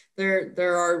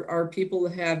 there are people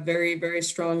that have very, very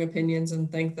strong opinions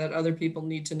and think that other people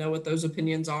need to know what those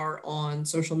opinions are on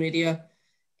social media.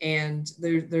 And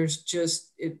there's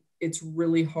just, it's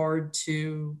really hard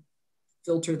to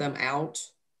filter them out.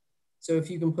 So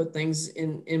if you can put things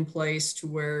in place to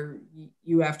where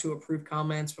you have to approve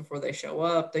comments before they show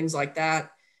up, things like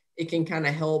that, it can kind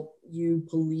of help you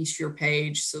police your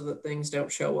page so that things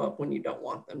don't show up when you don't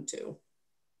want them to.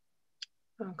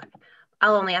 Okay.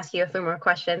 I'll only ask you a few more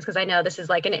questions because I know this is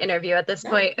like an interview at this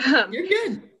point. You're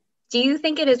good. Do you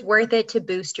think it is worth it to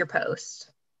boost your posts,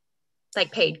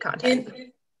 like paid content?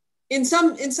 In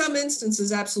some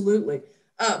instances, absolutely.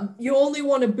 You only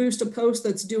want to boost a post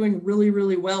that's doing really,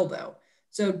 really well, though.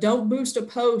 So don't boost a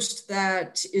post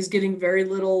that is getting very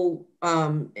little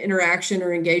interaction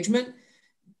or engagement.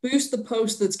 Boost the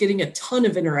post that's getting a ton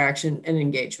of interaction and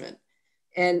engagement.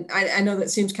 And I know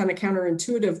that seems kind of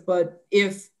counterintuitive, but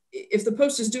if the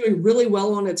post is doing really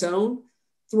well on its own,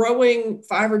 throwing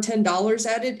 $5 or $10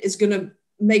 at it is going to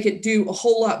make it do a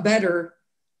whole lot better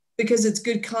because it's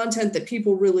good content that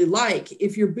people really like.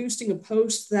 If you're boosting a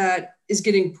post that is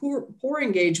getting poor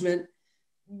engagement,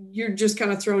 you're just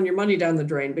kind of throwing your money down the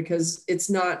drain because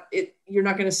you're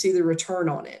not going to see the return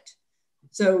on it.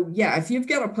 So yeah, if you've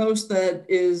got a post that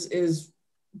is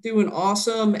doing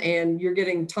awesome and you're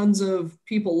getting tons of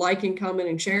people liking,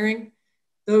 commenting, sharing,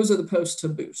 those are the posts to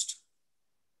boost.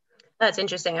 That's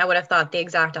interesting. I would have thought the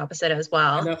exact opposite as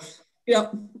well. I know.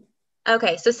 Yep.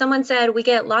 Okay, so someone said we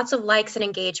get lots of likes and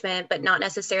engagement, but not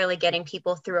necessarily getting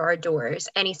people through our doors.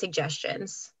 Any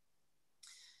suggestions?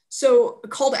 So a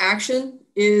call to action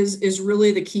is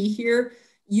really the key here.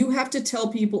 You have to tell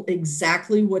people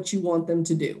exactly what you want them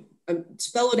to do.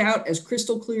 Spell it out as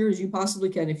crystal clear as you possibly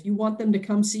can. If you want them to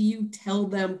come see you, tell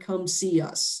them come see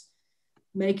us.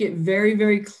 Make it very,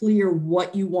 very clear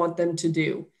what you want them to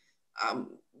do.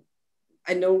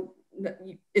 I know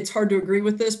it's hard to agree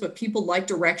with this, but people like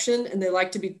direction and they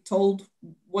like to be told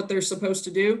what they're supposed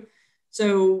to do.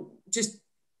 So just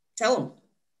tell them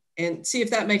and see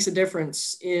if that makes a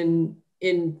difference in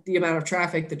the amount of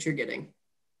traffic that you're getting.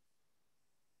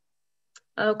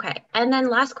 Okay, and then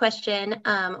last question,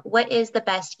 what is the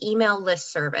best email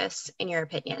list service in your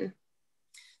opinion?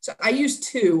 So I use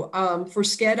two. For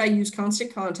Sked, I use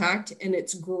Constant Contact, and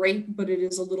it's great, but it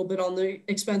is a little bit on the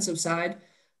expensive side.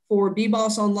 For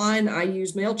BBoss Online, I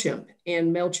use MailChimp,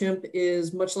 and MailChimp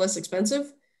is much less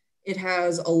expensive. It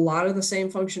has a lot of the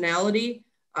same functionality.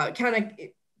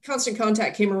 Constant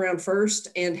Contact came around first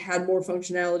and had more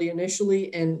functionality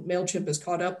initially, and MailChimp has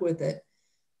caught up with it.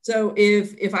 So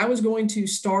if I was going to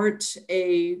start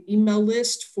a email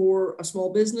list for a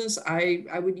small business, I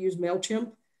would use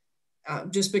MailChimp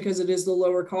just because it is the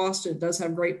lower cost. It does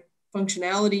have great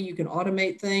functionality. You can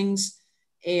automate things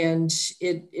and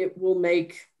it will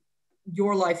make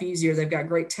your life easier. They've got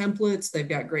great templates. They've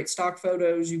got great stock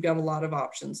photos. You've got a lot of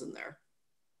options in there.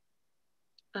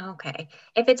 Okay.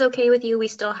 If it's okay with you, we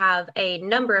still have a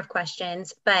number of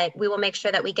questions, but we will make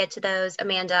sure that we get to those.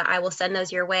 Amanda, I will send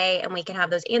those your way and we can have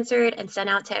those answered and sent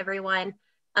out to everyone.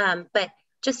 But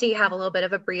just so you have a little bit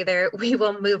of a breather, we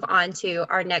will move on to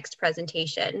our next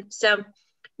presentation. So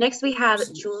next we have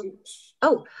Julie.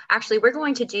 Oh, actually, we're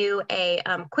going to do a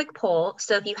quick poll.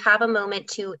 So if you have a moment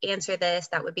to answer this,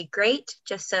 that would be great,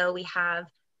 just so we have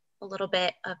a little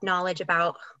bit of knowledge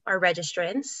about our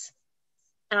registrants.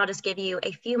 And I'll just give you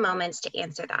a few moments to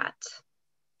answer that.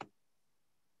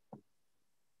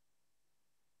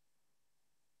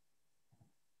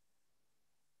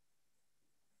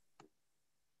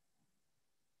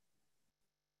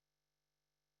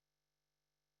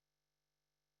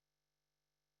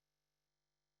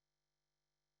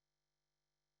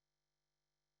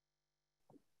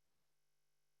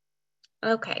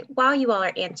 Okay, while you all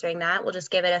are answering that, we'll just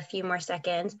give it a few more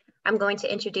seconds. I'm going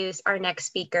to introduce our next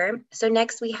speaker. So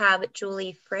next we have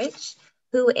Julie Fritsch,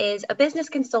 who is a business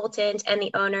consultant and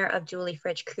the owner of Julie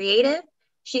Fritsch Creative.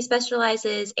 She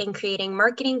specializes in creating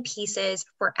marketing pieces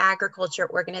for agriculture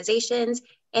organizations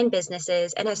and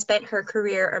businesses and has spent her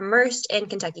career immersed in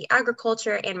Kentucky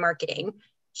agriculture and marketing.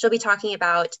 She'll be talking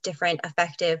about different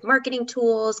effective marketing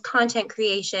tools, content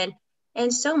creation,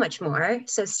 and so much more.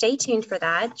 So stay tuned for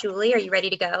that. Julie, are you ready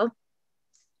to go?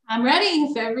 I'm ready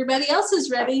if everybody else is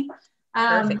ready.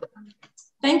 Perfect.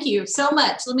 Thank you so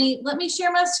much. Let me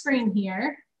share my screen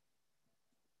here.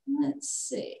 Let's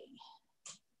see.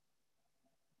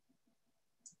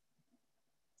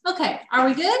 Okay, are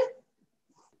we good?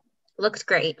 Looks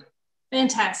great.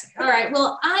 Fantastic. All right.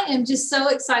 Well, I am just so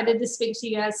excited to speak to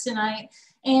you guys tonight.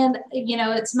 And, you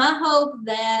know, it's my hope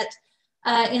that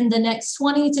in the next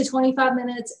 20 to 25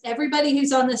 minutes, everybody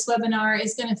who's on this webinar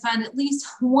is going to find at least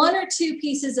one or two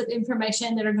pieces of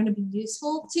information that are going to be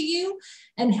useful to you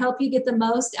and help you get the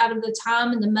most out of the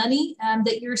time and the money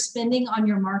that you're spending on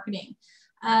your marketing.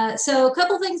 So a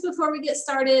couple things before we get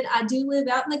started. I do live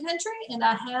out in the country and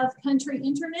I have country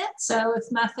internet. So if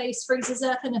my face freezes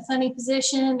up in a funny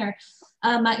position or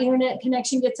my internet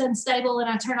connection gets unstable and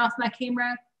I turn off my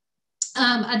camera,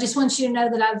 I just want you to know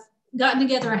that I've gotten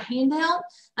together a handout.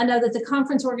 I know that the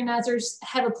conference organizers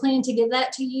have a plan to give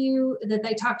that to you that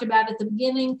they talked about at the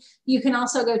beginning. You can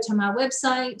also go to my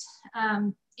website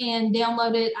and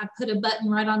download it. I put a button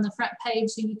right on the front page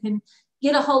so you can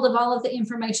get a hold of all of the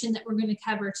information that we're going to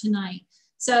cover tonight.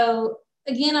 So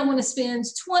again, I want to spend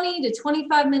 20 to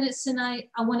 25 minutes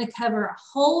tonight. I want to cover a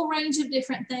whole range of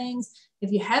different things.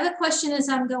 If you have a question as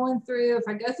I'm going through, if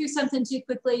I go through something too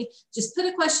quickly, just put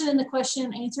a question in the question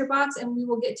and answer box and we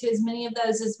will get to as many of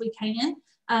those as we can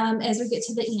as we get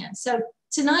to the end. So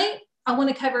tonight, I want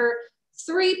to cover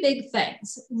three big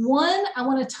things. One, I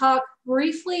want to talk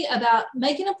briefly about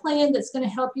making a plan that's going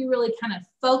to help you really kind of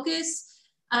focus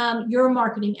your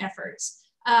marketing efforts.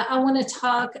 I want to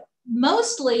talk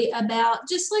mostly about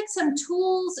just like some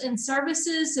tools and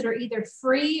services that are either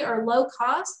free or low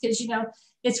cost, because, you know,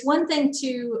 it's one thing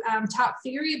to talk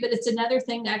theory, but it's another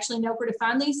thing to actually know where to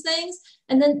find these things.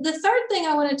 And then the third thing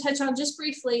I want to touch on just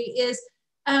briefly is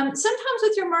sometimes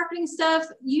with your marketing stuff,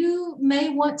 you may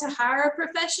want to hire a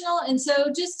professional. And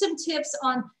so just some tips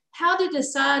on how to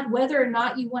decide whether or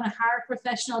not you want to hire a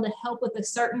professional to help with a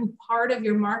certain part of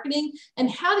your marketing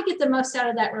and how to get the most out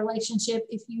of that relationship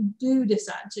if you do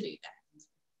decide to do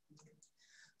that.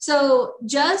 So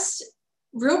just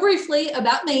real briefly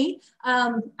about me,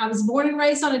 I was born and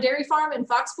raised on a dairy farm in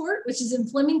Foxport, which is in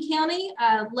Fleming County.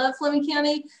 I love Fleming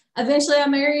County. Eventually I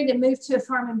married and moved to a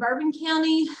farm in Bourbon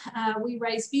County. We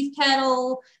raise beef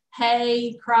cattle,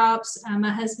 hay, crops.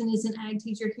 My husband is an ag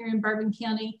teacher here in Bourbon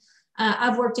County.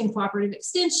 I've worked in cooperative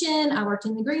extension. I worked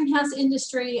in the greenhouse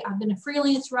industry. I've been a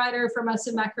freelance writer for most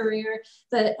of my career,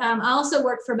 but I also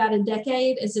worked for about a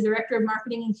decade as the director of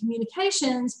marketing and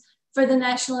communications for the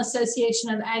National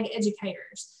Association of Ag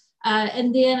Educators.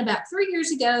 And then about 3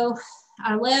 years ago,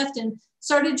 I left and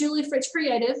started Julie Fritsch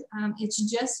Creative. It's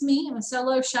just me. I'm a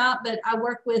solo shop, but I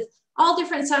work with all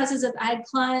different sizes of ag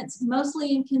clients,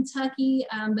 mostly in Kentucky,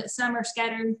 but some are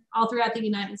scattered all throughout the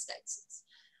United States. It's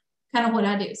kind of what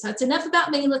I do. So it's enough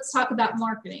about me. Let's talk about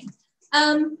marketing.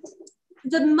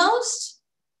 The most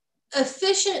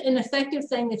efficient and effective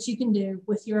thing that you can do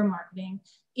with your marketing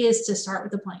is to start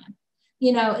with a plan.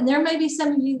 You know, and there may be some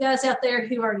of you guys out there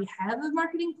who already have a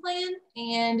marketing plan,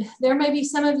 and there may be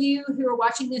some of you who are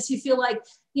watching this who feel like,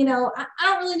 you know, I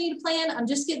don't really need a plan. I'm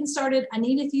just getting started. I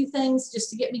need a few things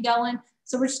just to get me going.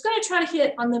 So we're just going to try to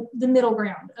hit on the middle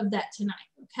ground of that tonight,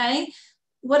 okay?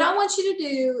 What I want you to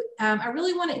do, I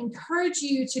really want to encourage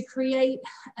you to create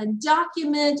a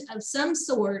document of some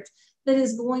sort that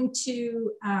is going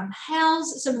to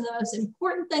house some of the most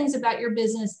important things about your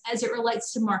business as it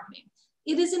relates to marketing.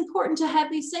 It is important to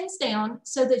have these things down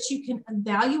so that you can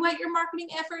evaluate your marketing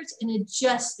efforts and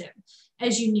adjust them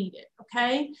as you need it,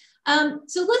 okay?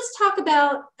 So let's talk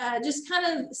about just kind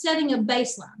of setting a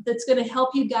baseline that's going to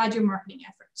help you guide your marketing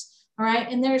efforts, all right?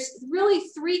 And there's really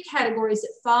three categories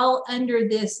that fall under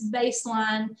this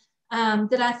baseline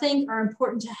that I think are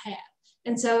important to have.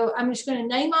 And so I'm just going to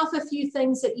name off a few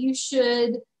things that you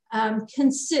should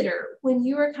consider when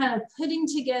you are kind of putting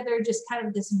together just kind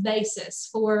of this basis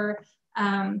for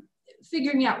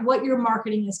figuring out what your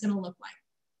marketing is going to look like.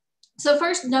 So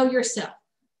first, know yourself.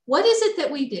 What is it that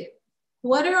we do?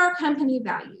 What are our company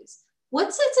values?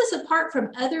 What sets us apart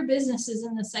from other businesses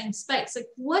in the same space? Like,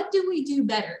 what do we do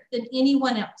better than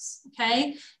anyone else? Okay.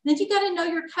 And then you got to know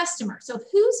your customer. So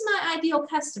who's my ideal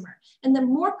customer? And the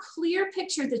more clear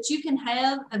picture that you can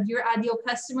have of your ideal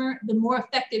customer, the more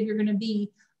effective you're going to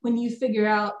be when you figure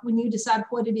out, when you decide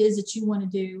what it is that you want to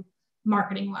do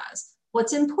marketing wise.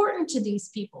 What's important to these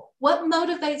people? What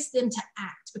motivates them to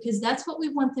act? Because that's what we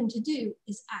want them to do,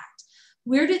 is act.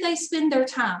 Where do they spend their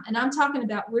time? And I'm talking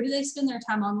about, where do they spend their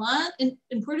time online,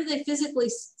 and where do they physically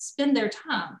spend their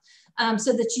time,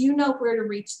 so that you know where to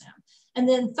reach them. And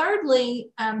then thirdly,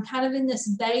 kind of in this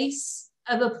base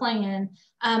of a plan,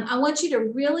 I want you to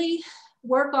really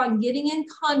work on getting in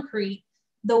concrete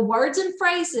the words and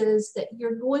phrases that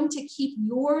you're going to keep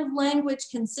your language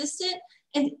consistent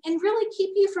and really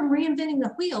keep you from reinventing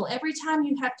the wheel every time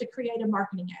you have to create a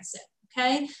marketing asset,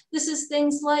 okay? This is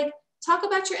things like, talk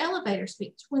about your elevator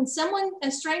speech. When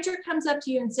a stranger comes up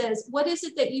to you and says, what is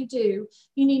it that you do?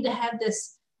 You need to have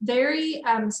this very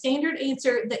standard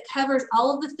answer that covers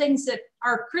all of the things that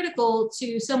are critical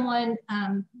to someone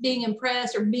being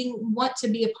impressed or want to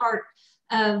be a part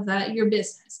of your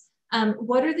business.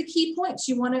 What are the key points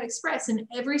you want to express in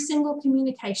every single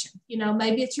communication? You know,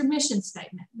 maybe it's your mission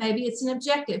statement, maybe it's an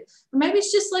objective, or maybe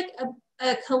it's just like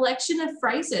a collection of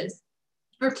phrases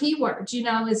or keywords. You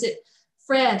know, is it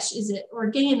fresh? Is it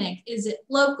organic? Is it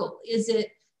local? Is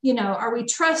it, you know, are we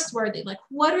trustworthy? Like,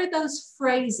 what are those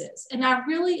phrases? And I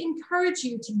really encourage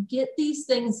you to get these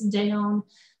things down.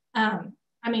 I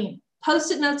mean,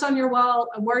 Post-it notes on your wall,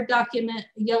 a Word document,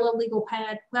 a yellow legal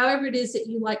pad, however it is that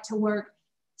you like to work.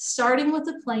 Starting with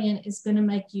a plan is going to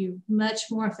make you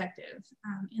much more effective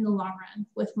in the long run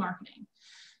with marketing.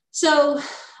 So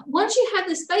once you have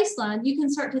this baseline, you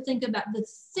can start to think about the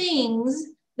things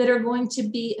that are going to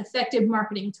be effective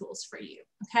marketing tools for you,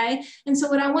 okay? And so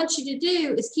what I want you to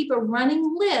do is keep a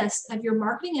running list of your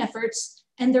marketing efforts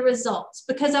and the results,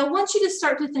 because I want you to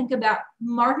start to think about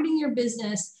marketing your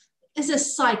business as a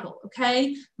cycle,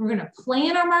 okay? We're going to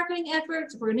plan our marketing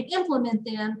efforts, we're going to implement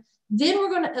them, then we're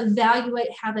going to evaluate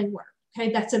how they work,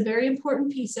 okay? That's a very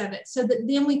important piece of it, so that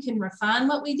then we can refine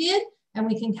what we did and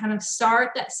we can kind of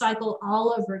start that cycle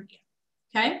all over again,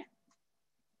 okay?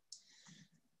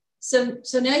 So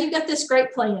now you've got this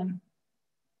great plan.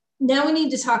 Now we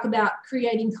need to talk about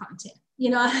creating content.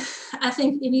 You know, I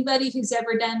think anybody who's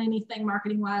ever done anything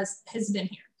marketing-wise has been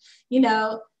here. You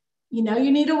know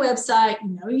you need a website,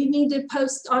 you need to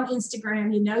post on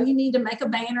Instagram, you need to make a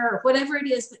banner or whatever it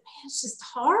is, but man, it's just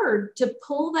hard to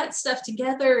pull that stuff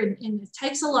together, and it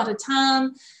takes a lot of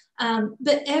time.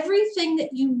 But everything that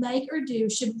you make or do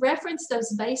should reference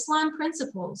those baseline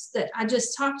principles that I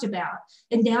just talked about.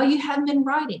 And now you have them in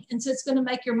writing. And so it's going to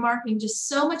make your marketing just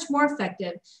so much more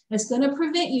effective. It's going to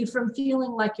prevent you from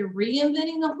feeling like you're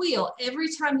reinventing the wheel every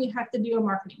time you have to do a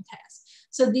marketing task.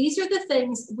 So these are the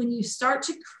things when you start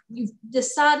to, you've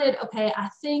decided, okay, I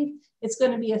think it's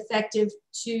going to be effective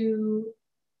to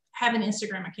have an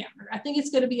Instagram account, or I think it's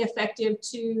going to be effective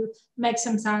to make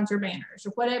some signs or banners or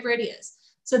whatever it is.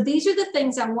 So these are the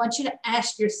things I want you to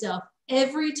ask yourself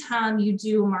every time you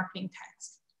do a marketing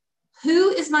task.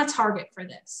 Who is my target for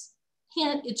this?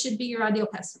 Hint, it should be your ideal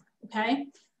customer, okay?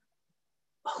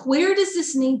 Where does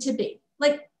this need to be?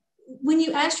 Like, when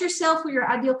you ask yourself where your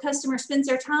ideal customer spends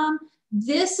their time,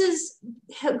 this is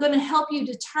going to help you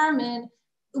determine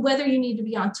whether you need to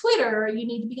be on Twitter or you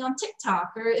need to be on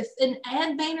TikTok, or if an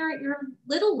ad banner at your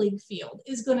Little League field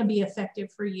is going to be effective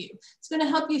for you. It's going to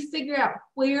help you figure out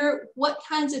what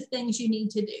kinds of things you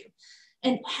need to do.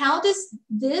 And how does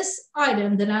this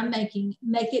item that I'm making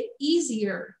make it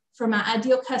easier for my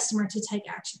ideal customer to take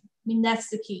action? I mean, that's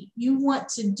the key. You want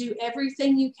to do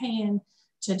everything you can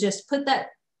to just put that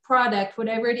product,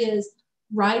 whatever it is,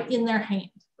 right in their hand,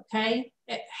 okay?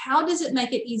 How does it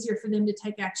make it easier for them to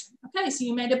take action? Okay, so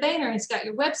you made a banner and it's got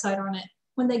your website on it.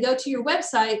 When they go to your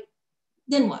website,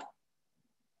 then what?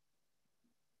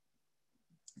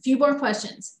 A few more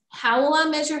questions. How will I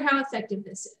measure how effective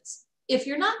this is? If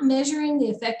you're not measuring the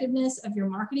effectiveness of your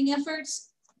marketing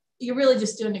efforts, you're really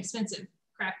just doing expensive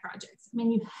craft projects. I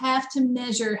mean, you have to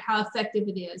measure how effective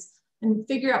it is and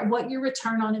figure out what your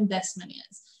return on investment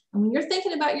is. And when you're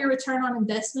thinking about your return on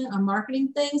investment on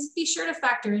marketing things, be sure to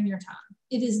factor in your time.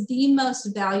 It is the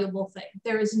most valuable thing.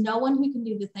 There is no one who can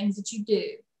do the things that you do.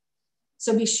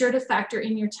 So be sure to factor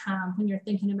in your time when you're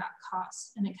thinking about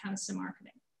costs when it comes to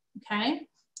marketing, okay?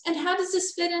 And how does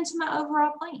this fit into my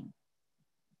overall plan?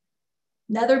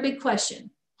 Another big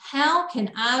question, how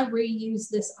can I reuse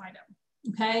this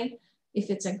item, okay? If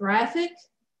it's a graphic,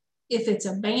 if it's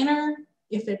a banner,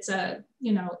 if it's a,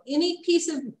 any piece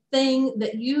of thing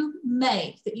that you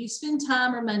make, that you spend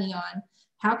time or money on,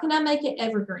 How can I make it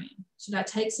evergreen? Should I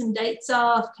take some dates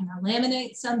off? Can I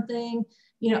laminate something?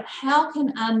 You know, how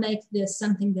can I make this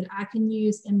something that I can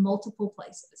use in multiple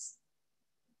places?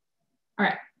 All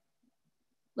right,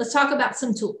 let's talk about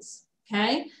some tools,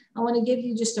 okay? I want to give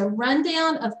you just a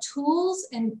rundown of tools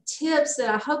and tips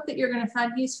that I hope that you're going to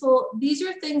find useful. These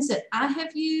are things that I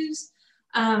have used.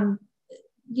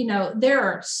 You know, there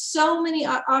are so many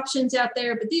options out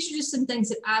there, but these are just some things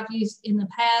that I've used in the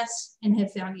past and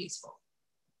have found useful.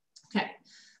 Okay,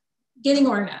 getting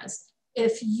organized.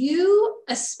 If you,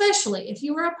 especially if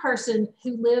you are a person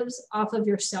who lives off of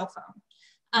your cell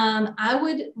phone, I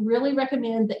would really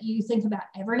recommend that you think about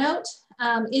Evernote.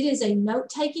 It is a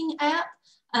note-taking app,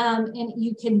 and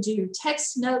you can do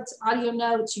text notes, audio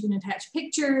notes, you can attach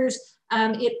pictures.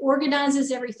 It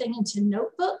organizes everything into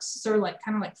notebooks, so like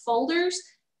kind of like folders.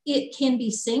 It can be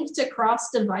synced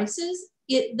across devices.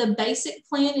 The basic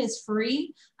plan is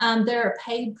free. There are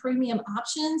paid premium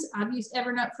options. I've used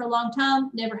Evernote for a long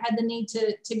time, never had the need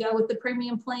to go with the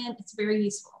premium plan. It's very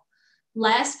useful.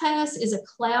 LastPass is a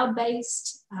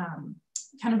cloud-based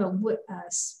kind of a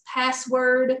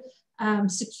password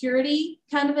security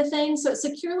kind of a thing. So it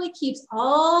securely keeps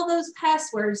all those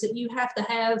passwords that you have to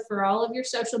have for all of your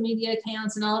social media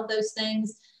accounts and all of those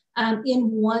things in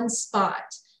one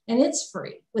spot. And it's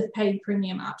free with paid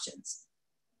premium options.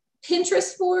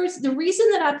 Pinterest boards, the reason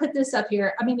that I put this up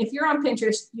here, I mean, if you're on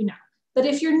Pinterest, you know, but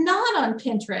if you're not on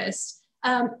Pinterest,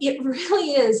 it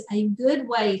really is a good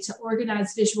way to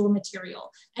organize visual material,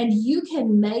 and you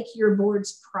can make your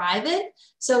boards private.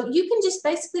 So you can just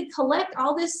basically collect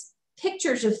all this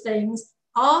pictures of things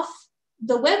off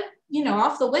the web, you know,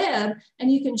 off the web,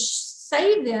 and you can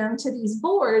save them to these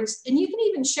boards, and you can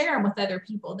even share them with other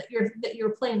people that you're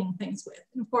planning things with.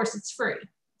 And of course, it's free.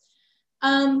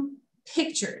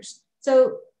 Pictures.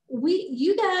 So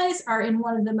you guys are in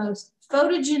one of the most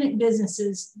photogenic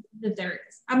businesses that there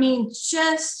is. I mean,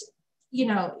 just, you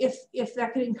know, if I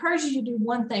could encourage you to do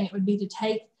one thing, it would be to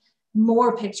take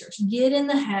more pictures. Get in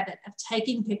the habit of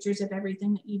taking pictures of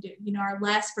everything that you do. You know, our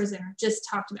last presenter just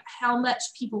talked about how much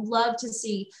people love to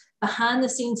see behind the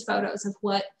scenes photos of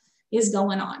what is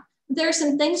going on. There are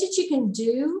some things that you can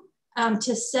do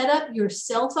to set up your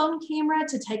cell phone camera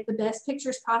to take the best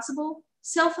pictures possible.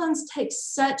 Cell phones take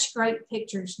such great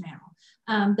pictures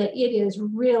now that it is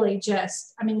really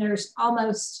just, I mean, there's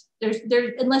unless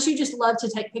you just love to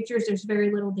take pictures, there's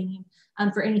very little need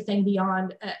for anything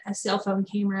beyond a cell phone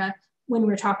camera when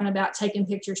we're talking about taking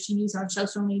pictures to use on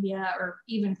social media or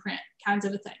even print kinds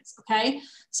of things, okay?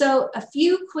 So a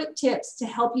few quick tips to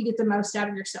help you get the most out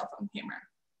of your cell phone camera.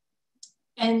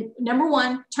 And number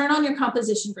one, turn on your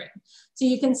composition grid. So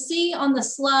you can see on the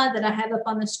slide that I have up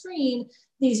on the screen,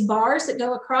 these bars that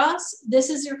go across,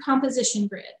 this is your composition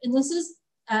grid. And this is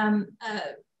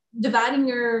dividing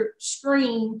your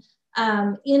screen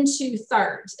into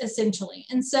thirds, essentially.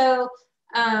 And so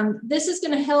this is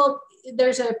gonna help.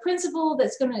 There's a principle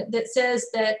that says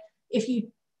that if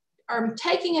you are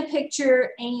taking a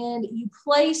picture and you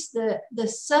place the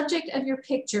subject of your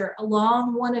picture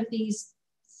along one of these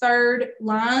third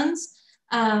lines,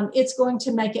 it's going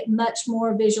to make it much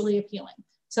more visually appealing.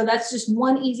 So that's just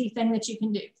one easy thing that you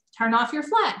can do. Turn off your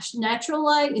flash. Natural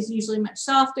light is usually much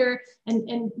softer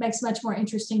and makes much more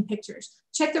interesting pictures.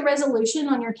 Check the resolution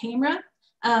on your camera.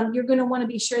 You're going to want to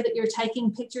be sure that you're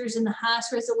taking pictures in the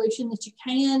highest resolution that you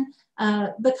can,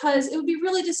 because it would be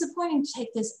really disappointing to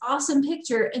take this awesome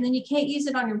picture and then you can't use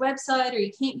it on your website or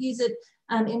you can't use it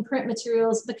in print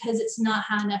materials because it's not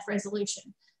high enough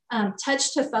resolution.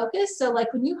 Touch to focus. So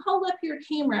like when you hold up your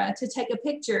camera to take a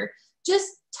picture,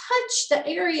 just touch the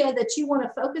area that you want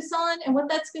to focus on. And what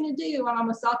that's going to do on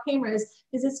almost all cameras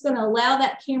is it's going to allow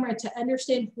that camera to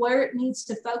understand where it needs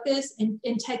to focus and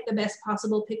take the best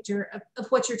possible picture of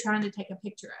what you're trying to take a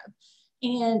picture of.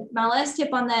 And my last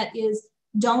tip on that is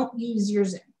don't use your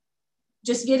zoom.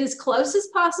 Just get as close as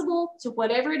possible to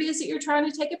whatever it is that you're trying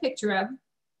to take a picture of,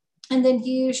 and then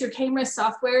use your camera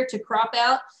software to crop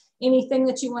out anything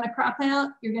that you want to crop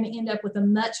out. You're going to end up with a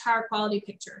much higher quality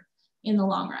picture in the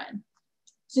long run.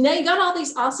 So now you got all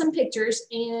these awesome pictures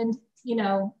and, you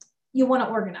know, you want to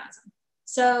organize them.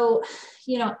 So,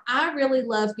 you know, I really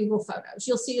love Google Photos.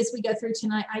 You'll see as we go through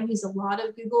tonight, I use a lot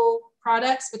of Google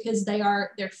products because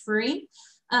they're free.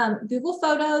 Google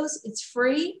Photos, it's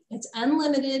free, it's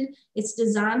unlimited, it's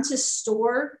designed to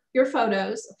store your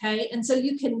photos, okay? And so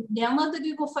you can download the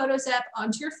Google Photos app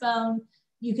onto your phone.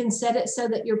 You can set it so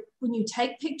that when you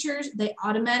take pictures, they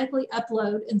automatically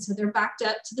upload, and so they're backed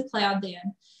up to the cloud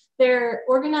then. They're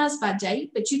organized by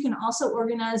date, but you can also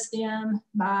organize them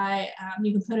by,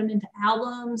 you can put them into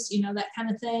albums, you know, that kind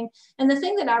of thing. And the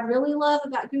thing that I really love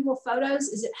about Google Photos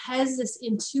is it has this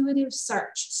intuitive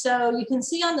search. So you can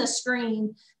see on the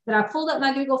screen that I pulled up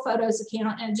my Google Photos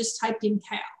account and just typed in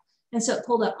cow. And so it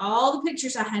pulled up all the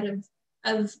pictures I had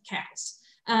of cows.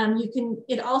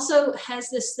 It also has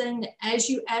this thing that as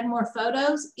you add more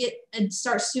photos, it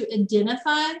starts to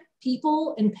identify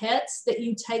people and pets that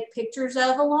you take pictures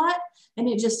of a lot, and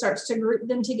it just starts to group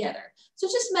them together. So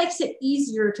it just makes it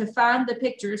easier to find the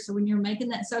pictures. So when you're making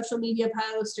that social media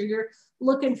post or you're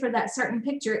looking for that certain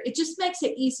picture, it just makes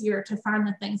it easier to find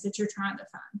the things that you're trying to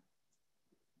find.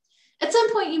 At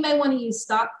some point, you may want to use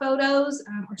stock photos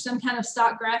or some kind of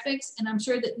stock graphics, and I'm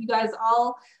sure that you guys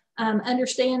all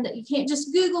understand that you can't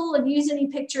just Google and use any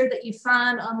picture that you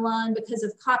find online because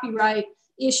of copyright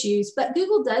issues, but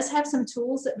Google does have some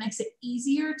tools that makes it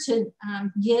easier to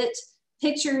get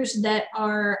pictures that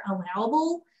are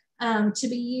allowable to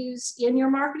be used in your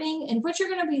marketing. And what you're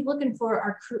going to be looking for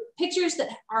are pictures that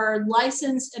are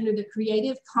licensed under the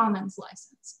Creative Commons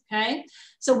license, okay?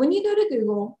 So when you go to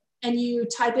Google and you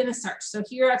type in a search, so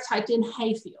here I've typed in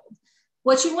hayfield,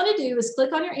 what you want to do is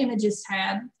click on your images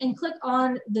tab and click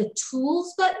on the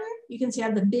tools button. You can see I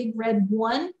have the big red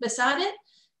 1 beside it.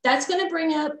 That's going to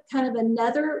bring up kind of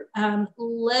another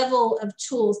level of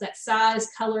tools, that size,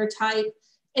 color, type,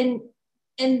 and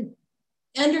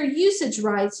under usage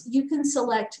rights, you can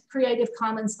select Creative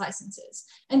Commons licenses.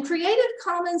 And Creative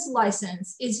Commons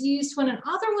license is used when an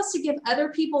author wants to give other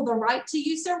people the right to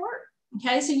use their work.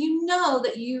 Okay, so you know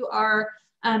that you are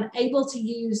able to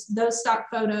use those stock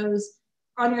photos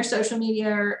on your social media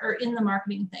or in the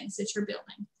marketing things that you're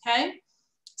building, okay?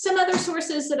 Some other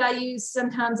sources that I use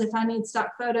sometimes if I need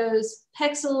stock photos,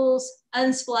 Pexels,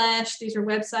 Unsplash, these are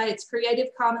websites,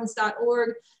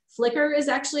 creativecommons.org. Flickr is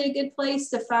actually a good place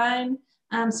to find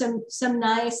some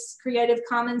nice Creative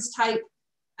Commons type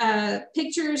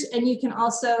pictures, and you can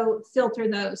also filter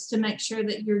those to make sure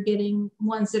that you're getting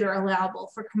ones that are allowable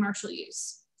for commercial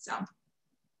use. So,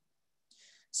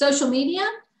 social media.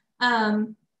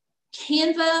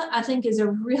 Canva, I think, is a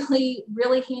really,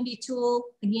 really handy tool.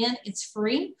 Again, it's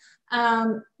free.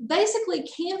 Basically,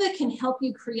 Canva can help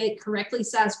you create correctly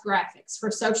sized graphics for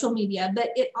social media, but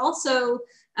it also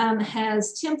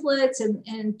has templates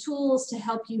and tools to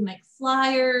help you make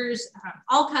flyers,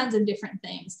 all kinds of different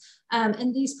things.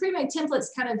 And these pre-made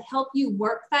templates kind of help you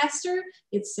work faster.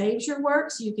 It saves your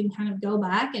work, so you can kind of go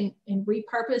back and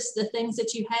repurpose the things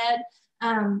that you had.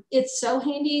 It's so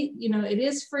handy, you know, it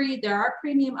is free. There are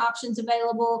premium options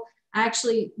available. I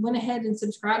actually went ahead and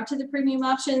subscribed to the premium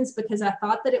options because I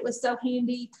thought that it was so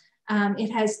handy. It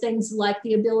has things like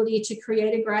the ability to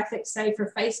create a graphic, say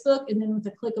for Facebook, and then with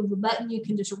a click of a button, you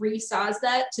can just resize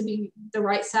that to be the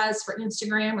right size for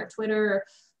Instagram or Twitter or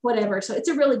whatever. So it's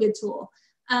a really good tool.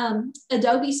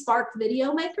 Adobe Spark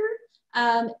Video Maker.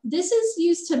 This is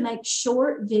used to make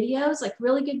short videos, like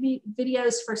really good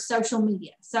videos for social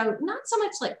media. So not so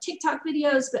much like TikTok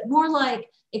videos, but more like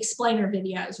explainer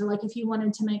videos, or like if you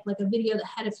wanted to make like a video that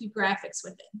had a few graphics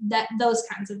with it, those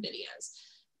kinds of videos.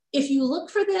 If you look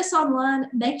for this online,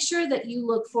 make sure that you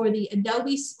look for the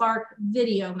Adobe Spark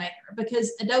Video Maker,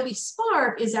 because Adobe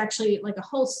Spark is actually like a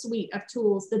whole suite of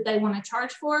tools that they want to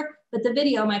charge for, but the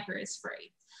Video Maker is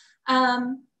free.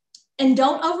 And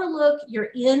don't overlook your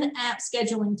in-app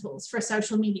scheduling tools for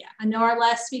social media. I know our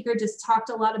last speaker just talked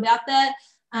a lot about that,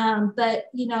 but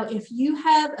you know, if you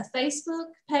have a Facebook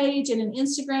page and an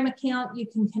Instagram account, you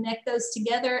can connect those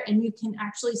together and you can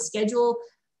actually schedule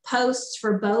posts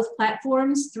for both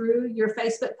platforms through your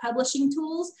Facebook publishing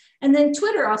tools. And then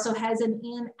Twitter also has an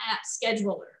in-app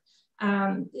scheduler.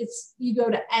 You go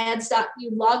to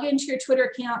you log into your Twitter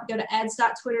account, go to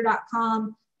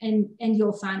ads.twitter.com, and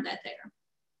you'll find that there.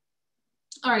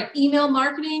 All right, email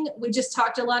marketing. We just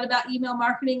talked a lot about email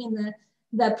marketing in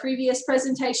the previous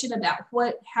presentation about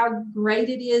how great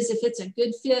it is if it's a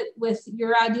good fit with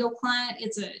your ideal client.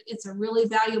 It's a really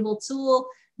valuable tool.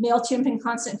 MailChimp and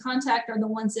Constant Contact are the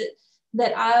ones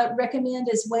that I recommend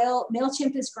as well.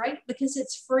 MailChimp is great because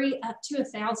it's free up to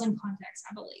 1,000 contacts,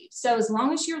 I believe. So as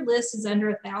long as your list is under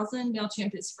 1,000,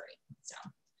 MailChimp is free. So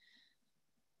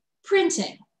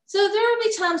printing. So there will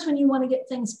be times when you want to get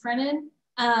things printed.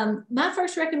 My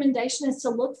first recommendation is to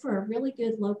look for a really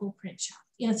good local print shop.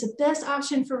 You know, it's the best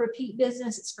option for repeat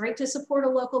business. It's great to support a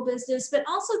local business, but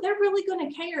also they're really going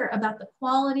to care about the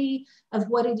quality of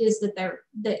what it is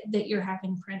that you're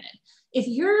having printed. If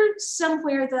you're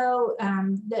somewhere though,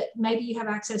 that maybe you have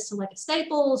access to like a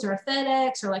Staples or a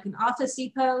FedEx or like an Office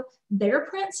Depot, their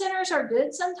print centers are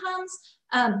good sometimes.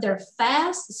 They're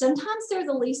fast. Sometimes they're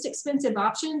the least expensive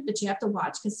option, but you have to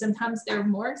watch because sometimes they're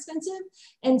more expensive.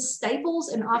 And Staples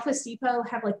and Office Depot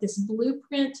have like this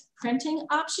blueprint printing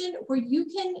option where you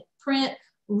can print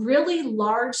really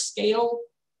large scale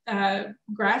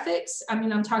graphics. I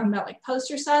mean, I'm talking about like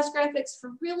poster size graphics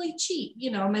for really cheap,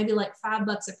 you know, maybe like $5 a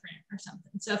print or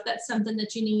something. So if that's something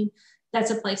that you need,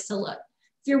 that's a place to look.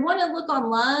 If you want to look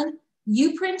online,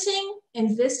 Uprinting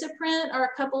and Vistaprint are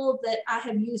a couple that I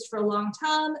have used for a long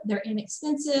time. They're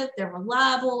inexpensive, they're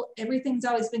reliable. Everything's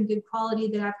always been good quality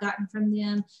that I've gotten from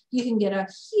them. You can get a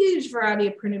huge variety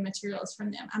of printed materials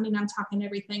from them. I mean, I'm talking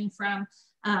everything from,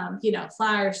 you know,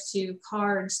 flyers to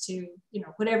cards to, you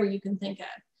know, whatever you can think of.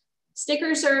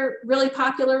 Stickers are really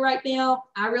popular right now.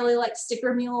 I really like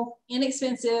Sticker Mule,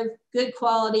 inexpensive, good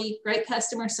quality, great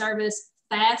customer service,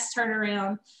 fast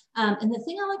turnaround. And the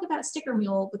thing I like about Sticker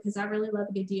Mule, because I really love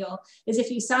a good deal, is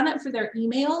if you sign up for their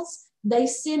emails, they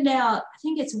send out, I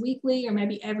think it's weekly or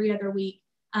maybe every other week,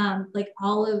 like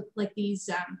all of like these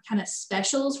kind of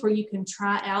specials where you can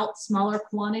try out smaller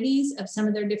quantities of some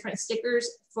of their different stickers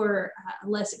for a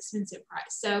less expensive price.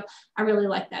 So I really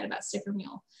like that about Sticker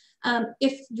Mule.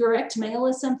 If direct mail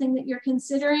is something that you're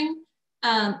considering,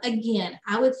 again,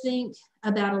 I would think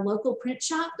about a local print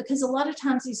shop because a lot of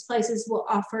times these places will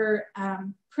offer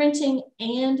printing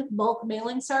and bulk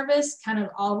mailing service kind of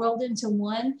all rolled into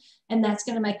one, and that's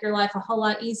going to make your life a whole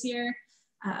lot easier.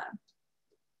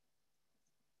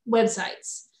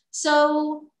 Websites.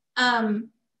 So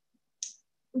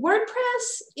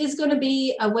WordPress is going to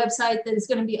be a website that is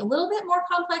going to be a little bit more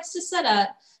complex to set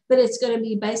up, but it's going to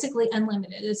be basically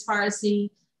unlimited as far as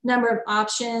the number of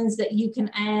options that you can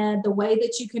add, the way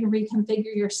that you can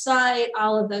reconfigure your site,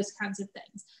 all of those kinds of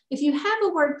things. If you have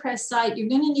a WordPress site, you're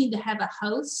going to need to have a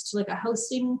host, like a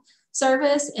hosting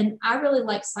service. And I really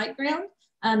like SiteGround.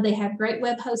 They have great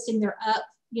web hosting. They're up,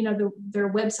 you know,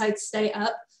 their websites stay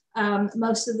up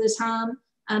most of the time.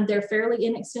 They're fairly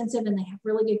inexpensive and they have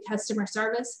really good customer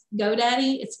service.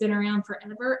 GoDaddy, it's been around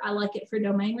forever. I like it for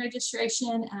domain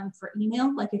registration, for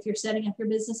email. Like if you're setting up your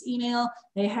business email,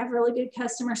 they have really good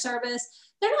customer service.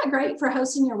 They're not great for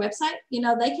hosting your website. You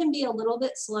know, they can be a little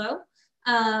bit slow.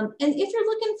 And if you're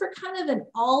looking for kind of an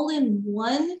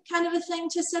all-in-one kind of a thing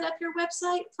to set up your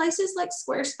website, places like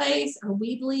Squarespace or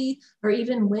Weebly or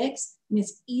even Wix, I mean,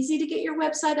 it's easy to get your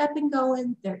website up and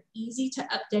going. They're easy to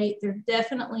update. They're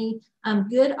definitely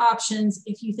good options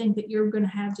if you think that you're going to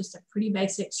have just a pretty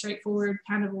basic, straightforward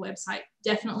kind of a website.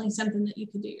 Definitely something that you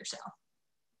can do yourself.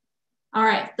 All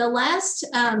right, the last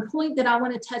point that I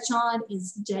want to touch on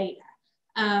is data.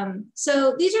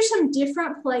 So these are some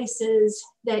different places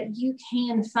that you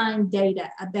can find data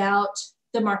about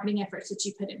the marketing efforts that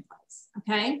you put in place,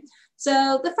 okay?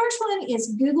 So the first one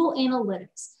is Google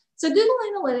Analytics. So Google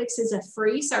Analytics is a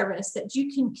free service that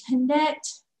you can connect,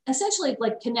 essentially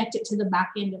like connect it to the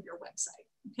back end of your website,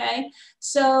 okay?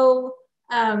 So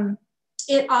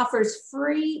it offers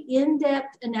free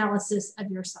in-depth analysis of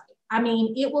your site. I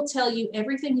mean, it will tell you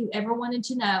everything you ever wanted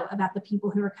to know about the people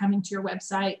who are coming to your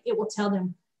website. It will tell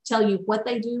you what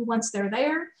they do once they're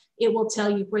there. It will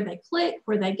tell you where they click,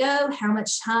 where they go, how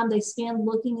much time they spend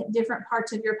looking at different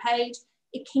parts of your page.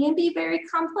 It can be very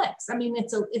complex. I mean,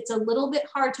 it's a little bit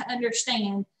hard to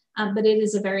understand, but it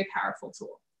is a very powerful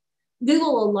tool.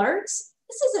 Google Alerts.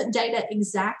 This isn't data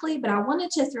exactly, but I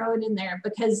wanted to throw it in there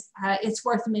because it's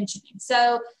worth mentioning.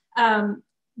 So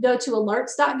go to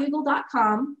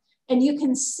alerts.google.com. And you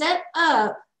can set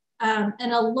up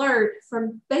an alert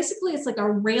from basically it's like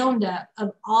a roundup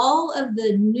of all of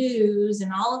the news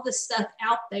and all of the stuff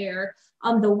out there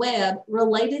on the web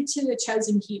related to a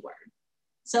chosen keyword.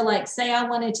 So like say I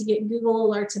wanted to get Google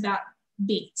alerts about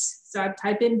beets. So I'd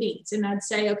type in beets and I'd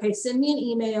say, okay, send me an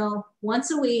email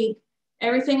once a week,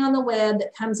 everything on the web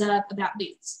that comes up about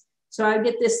beets. So I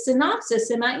get this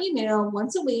synopsis in my email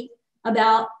once a week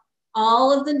about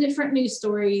all of the different news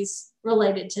stories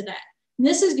related to that. And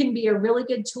this is going to be a really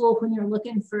good tool when you're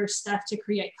looking for stuff to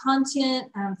create content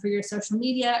for your social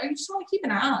media, or you just want to keep an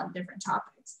eye on different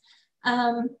topics.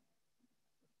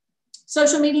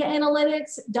 Social media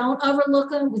analytics, don't overlook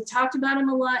them. We talked about them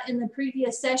a lot in the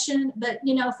previous session, but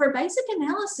you know, for basic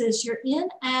analysis, your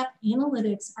in-app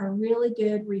analytics are really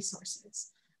good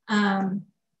resources.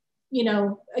 You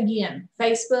know, again,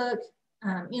 Facebook,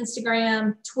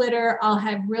 Instagram, Twitter, all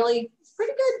have really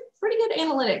pretty good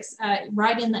analytics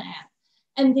right in the app.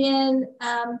 And then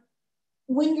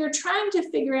when you're trying to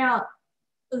figure out,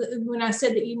 when I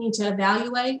said that you need to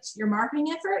evaluate your marketing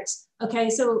efforts, okay,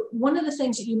 so one of the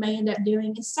things that you may end up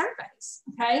doing is surveys,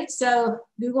 okay? So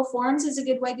Google Forms is a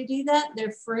good way to do that.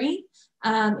 They're free.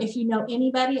 If you know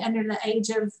anybody under the age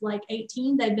of like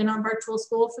 18, they've been on virtual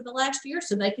school for the last year,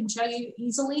 so they can show you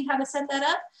easily how to set that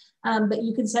up. But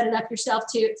you can set it up yourself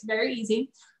too. It's very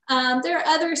easy. There are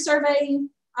other survey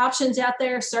options out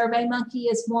there. SurveyMonkey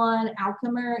is one.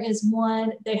 Alchemer is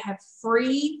one. They have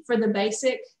free for the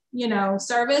basic, you know,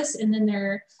 service, and then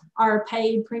there are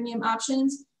paid premium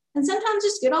options. And sometimes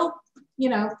just good old, you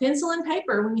know, pencil and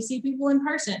paper when you see people in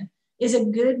person is a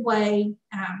good way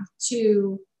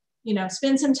to, you know,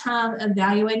 spend some time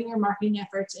evaluating your marketing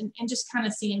efforts and just kind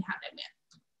of seeing how they went.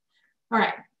 All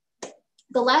right.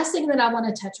 The last thing that I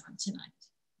want to touch on tonight,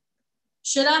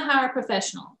 should I hire a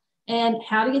professional, and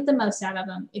how to get the most out of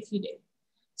them if you do.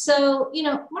 So, you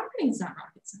know, marketing is not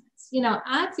rocket science. You know,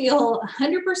 I feel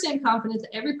 100% confident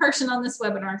that every person on this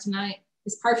webinar tonight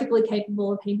is perfectly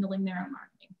capable of handling their own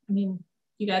marketing. I mean,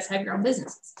 you guys have your own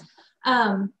businesses.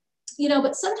 You know,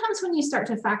 but sometimes when you start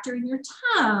to factor in your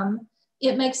time,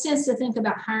 it makes sense to think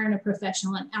about hiring a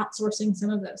professional and outsourcing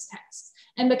some of those tasks.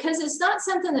 And because it's not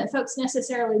something that folks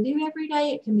necessarily do every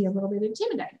day, it can be a little bit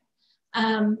intimidating.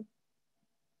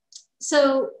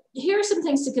 So here are some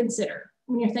things to consider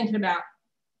when you're thinking about,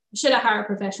 should I hire a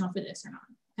professional for this or not?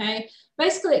 Okay.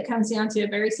 Basically, it comes down to a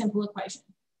very simple equation.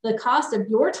 The cost of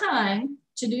your time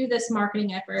to do this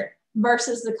marketing effort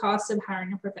versus the cost of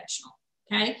hiring a professional.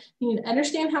 Okay. You need to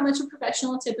understand how much a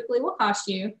professional typically will cost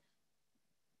you.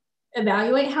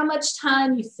 Evaluate how much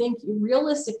time you think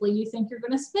realistically you think you're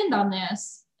going to spend on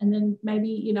this. And then maybe,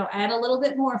 you know, add a little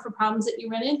bit more for problems that you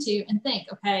run into and think,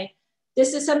 okay,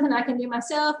 this is something I can do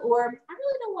myself, or I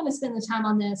really don't want to spend the time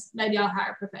on this. Maybe I'll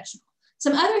hire a professional.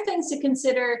 Some other things to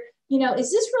consider, you know,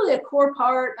 is this really a core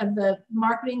part of the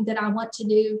marketing that I want to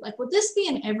do? Like, would this be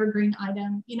an evergreen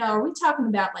item? You know, are we talking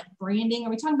about like branding? Are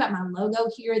we talking about my logo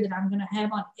here that I'm going to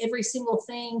have on every single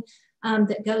thing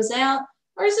that goes out?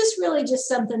 Or is this really just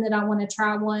something that I want to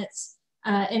try once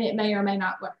and it may or may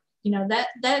not work? You know,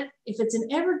 that if it's an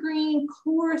evergreen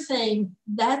core thing,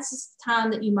 that's time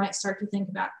that you might start to think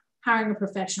about hiring a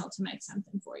professional to make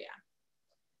something for you.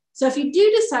 So if you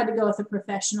do decide to go with a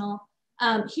professional,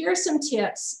 here are some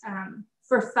tips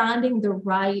for finding the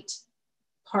right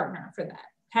partner for that,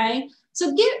 okay?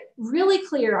 So get really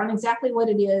clear on exactly what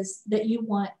it is that you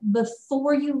want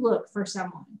before you look for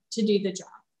someone to do the job,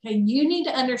 okay? You need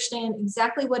to understand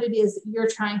exactly what it is that you're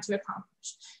trying to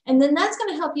accomplish. And then that's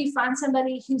gonna help you find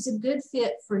somebody who's a good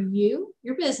fit for you,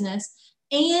 your business,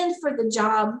 and for the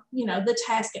job, you know, the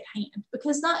task at hand,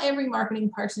 because not every marketing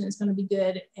person is going to be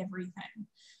good at everything.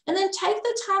 And then take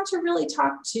the time to really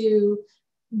talk to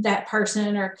that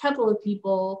person or a couple of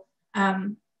people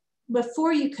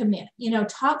before you commit. You know,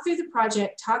 talk through the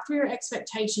project, talk through your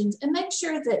expectations, and make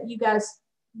sure that you guys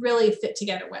really fit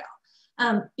together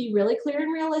well. Be really clear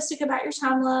and realistic about your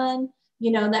timeline. You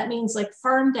know, that means like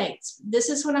firm dates. This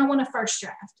is when I want a first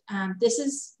draft. This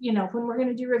is, you know, when we're going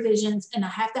to do revisions, and I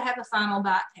have to have a final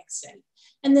by X date.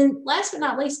 And then last but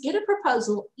not least, get a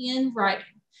proposal in writing.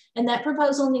 And that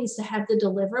proposal needs to have the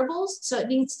deliverables. So it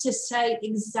needs to say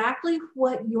exactly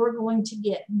what you're going to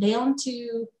get down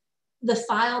to the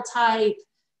file type,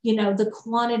 you know, the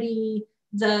quantity,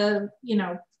 the, you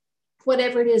know,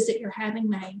 whatever it is that you're having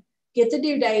made. Get the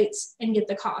due dates and get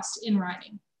the cost in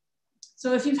writing.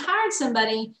 So if you've hired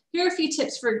somebody, here are a few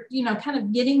tips for, you know, kind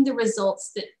of getting the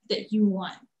results that you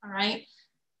want, all right?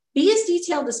 Be as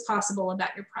detailed as possible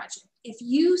about your project. If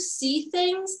you see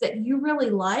things that you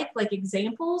really like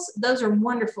examples, those are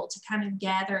wonderful to kind of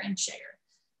gather and share.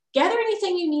 Gather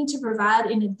anything you need to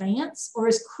provide in advance or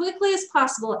as quickly as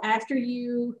possible after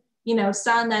you know,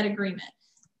 sign that agreement.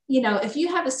 You know, if you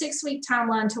have a 6-week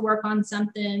timeline to work on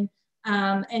something,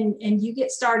 and you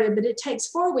get started, but it takes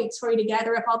 4 weeks for you to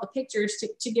gather up all the pictures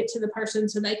to get to the person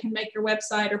so they can make your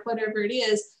website or whatever it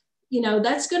is, you know,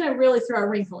 that's going to really throw a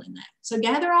wrinkle in that. So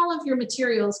gather all of your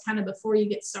materials kind of before you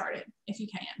get started, if you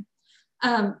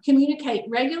can. Communicate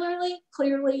regularly,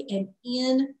 clearly, and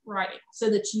in writing so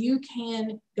that you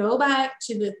can go back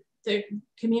to the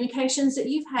communications that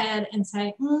you've had and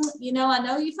say, you know, I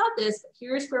know you thought this, but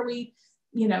here's where we,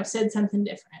 you know, said something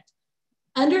different.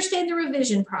 Understand the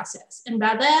revision process. And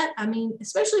by that, I mean,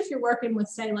 especially if you're working with,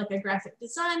 say, like a graphic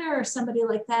designer or somebody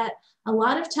like that, a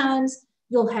lot of times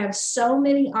you'll have so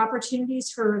many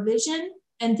opportunities for revision,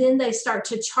 and then they start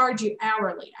to charge you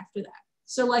hourly after that.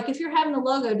 So like if you're having a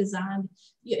logo designed,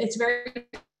 it's very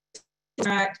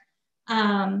direct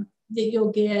that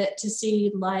you'll get to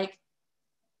see like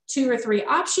 2 or 3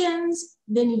 options,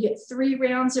 then you get 3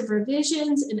 rounds of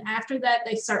revisions, and after that,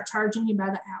 they start charging you by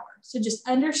the hour. So just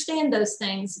understand those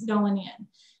things going in,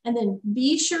 and then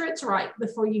be sure it's right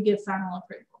before you give final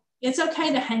approval. It's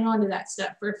okay to hang on to that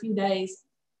stuff for a few days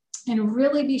and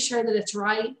really be sure that it's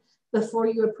right before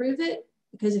you approve it,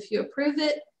 because if you approve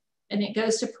it and it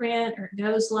goes to print or it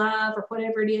goes live or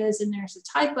whatever it is, and there's a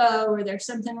typo or there's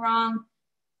something wrong,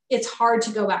 it's hard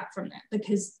to go back from that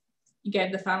because you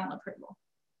gave the final approval.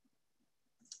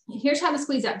 Here's how to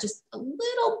squeeze out just a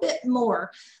little bit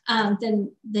more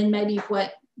than maybe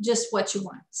what you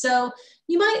want. So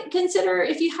you might consider,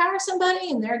 if you hire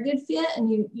somebody and they're a good fit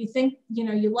and you think,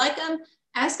 you like them,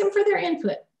 ask them for their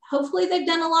input. Hopefully they've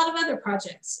done a lot of other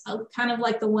projects, kind of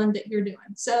like the one that you're doing.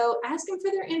 So ask them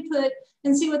for their input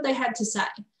and see what they had to say.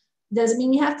 Doesn't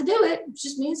mean you have to do it. It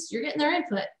just means you're getting their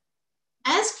input.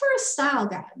 Ask for a style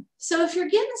guide. So if you're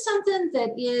getting something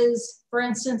that is, for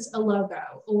instance, a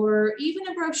logo or even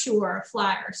a brochure, a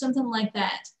flyer, something like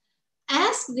that,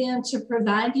 ask them to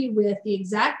provide you with the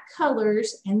exact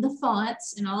colors and the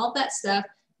fonts and all of that stuff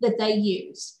that they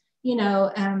use.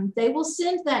 They will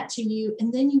send that to you,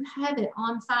 and then you have it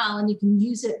on file and you can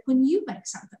use it when you make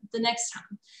something the next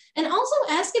time. And also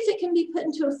ask if it can be put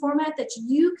into a format that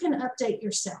you can update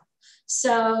yourself.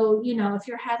 So, if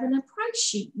you're having a price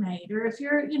sheet made, or if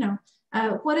you're,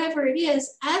 whatever it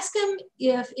is, ask them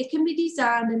if it can be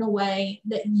designed in a way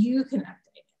that you can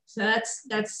update it. So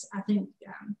that's I think,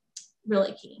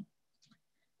 really key.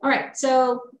 All right,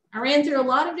 so I ran through a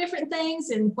lot of different things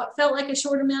in what felt like a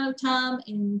short amount of time.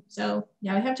 And so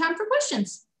now we have time for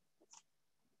questions.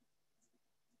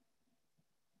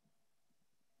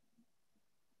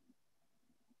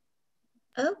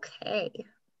 Okay.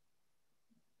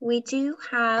 We do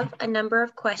have a number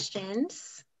of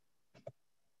questions.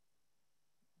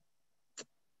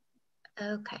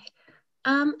 Okay.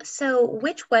 So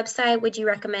which website would you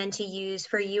recommend to use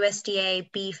for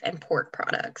USDA beef and pork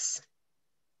products?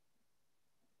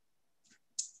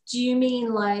 Do you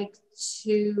mean like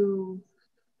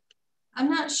I'm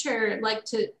not sure, like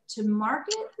to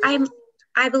market them?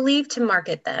 I believe to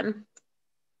market them.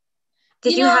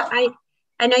 Did you have, I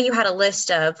know you had a list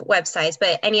of websites,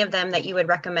 but any of them that you would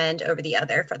recommend over the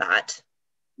other for that?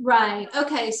 Right.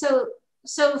 Okay. So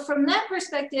from that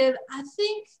perspective, I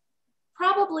think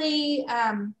probably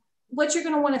what you're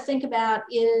going to want to think about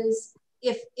is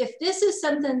if this is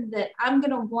something that I'm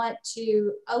going to want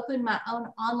to open my own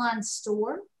online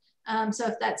store. So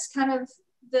if that's kind of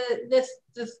the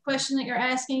question that you're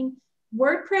asking,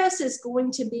 WordPress is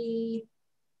going to be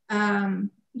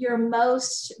your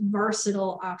most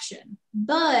versatile option.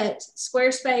 But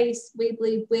Squarespace,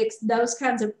 Weebly, Wix, those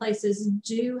kinds of places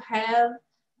do have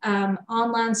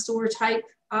online store type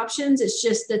options. It's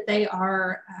just that they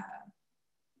are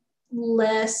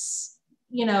less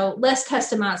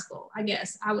customizable, I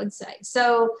guess I would say.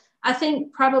 So I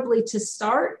think probably to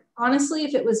start, honestly,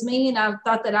 if it was me and I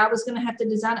thought that I was going to have to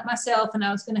design it myself and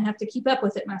I was going to have to keep up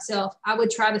with it myself, I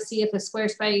would try to see if a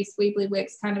Squarespace, Weebly,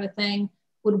 Wix kind of a thing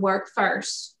would work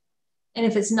first. And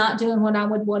if it's not doing what I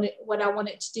want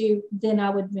it to do, then I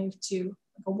would move to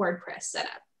a WordPress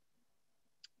setup.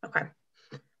 Okay.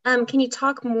 Can you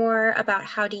talk more about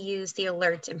how to use the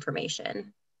alerts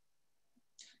information?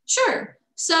 Sure.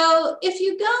 So if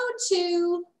you go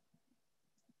to,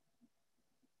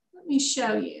 let me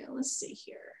show you, let's see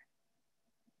here.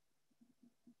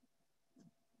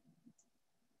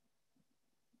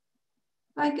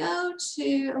 If I go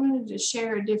to, I'm going to just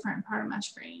share a different part of my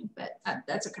screen, but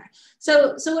that's okay.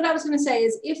 So what I was going to say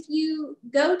is if you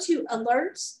go to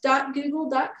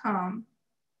alerts.google.com,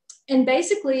 and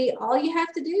basically all you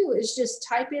have to do is just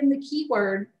type in the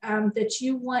keyword that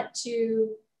you want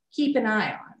to keep an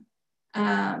eye on.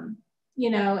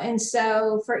 And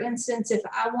so for instance, if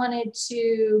I wanted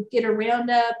to get a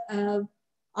roundup of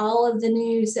all of the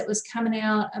news that was coming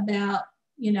out about,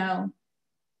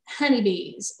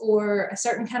 honeybees or a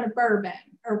certain kind of bourbon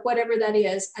or whatever that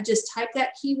is, I just type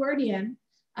that keyword in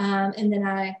and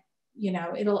then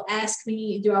it'll ask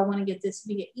me, do I want to get this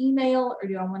via email or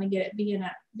do I want to get it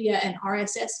via an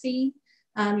RSS feed?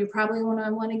 You're probably going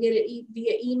to want to get it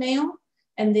via email,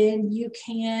 and then you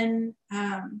can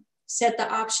set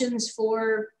the options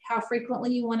for how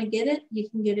frequently you want to get it. You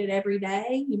can get it every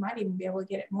day. You might even be able to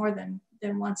get it more than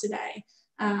once a day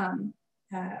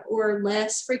or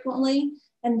less frequently.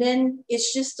 And then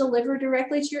it's just delivered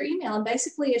directly to your email. And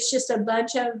basically it's just a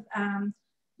bunch of,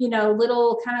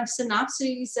 little kind of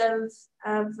synopses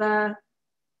of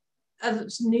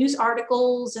news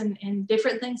articles and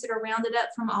different things that are rounded up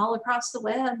from all across the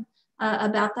web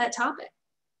about that topic.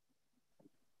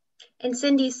 And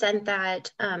Cindy sent that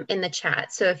in the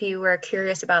chat. So if you were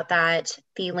curious about that,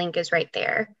 the link is right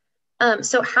there.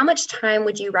 So how much time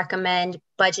would you recommend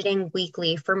budgeting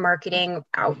weekly for marketing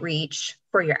outreach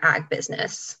for your ag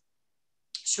business?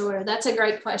 Sure, that's a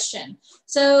great question.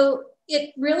 So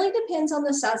it really depends on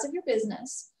the size of your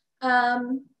business.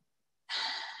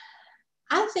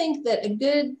 I think that a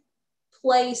good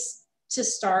place to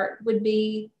start would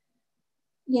be,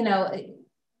 you know,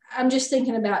 I'm just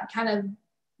thinking about kind of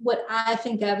what I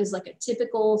think of as like a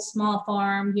typical small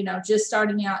farm, you know, just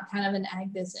starting out kind of an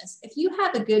ag business. If you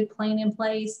have a good plan in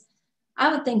place,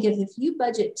 I would think if you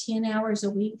budget 10 hours a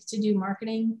week to do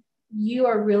marketing, you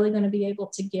are really going to be able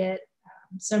to get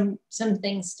some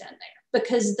things done there,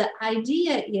 because the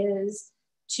idea is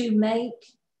to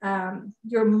make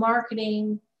your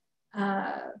marketing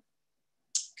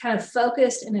kind of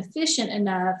focused and efficient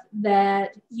enough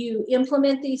that you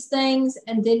implement these things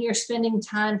and then you're spending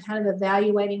time kind of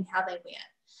evaluating how they went.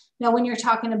 Now, when you're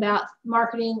talking about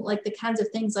marketing, like the kinds of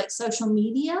things like social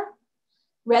media,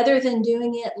 rather than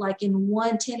doing it like in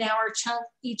one 10-hour chunk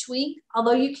each week,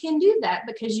 although you can do that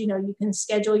because, you know, you can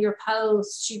schedule your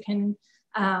posts, you can,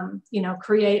 you know,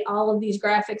 create all of these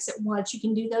graphics at once, you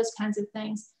can do those kinds of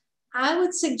things. I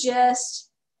would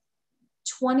suggest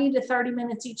 20 to 30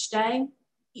 minutes each day,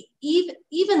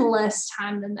 even less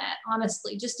time than that,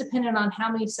 honestly, just depending on how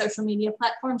many social media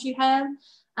platforms you have.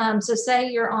 So say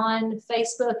you're on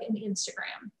Facebook and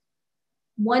Instagram.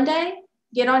 One day,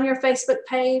 get on your Facebook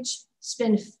page,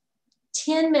 spend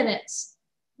 10 minutes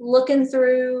looking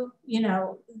through, you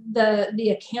know,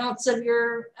 the accounts of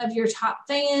your top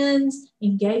fans,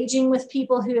 engaging with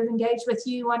people who have engaged with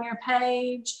you on your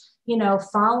page, you know,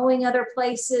 following other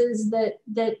places that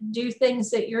do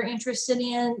things that you're interested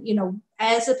in, you know,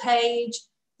 as a page.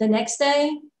 The next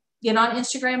day, get on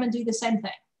Instagram and do the same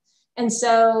thing. And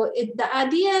so the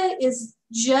idea is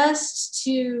just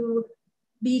to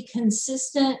be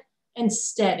consistent and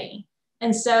steady.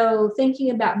 And so thinking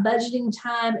about budgeting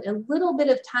time, a little bit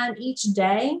of time each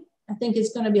day, I think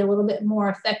is going to be a little bit more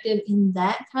effective in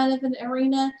that kind of an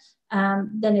arena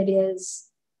than it is,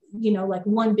 you know, like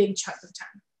one big chunk of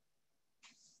time.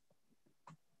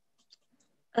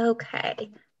 Okay.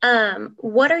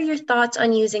 What are your thoughts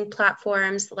on using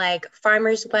platforms like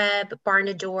Farmers Web, Barn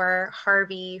to Door,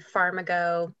 Harvey,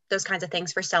 Farmago, those kinds of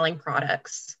things for selling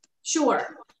products?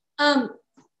 Sure.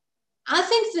 I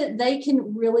think that they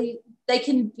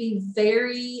can be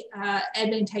very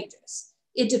advantageous.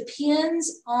 It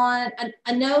depends on,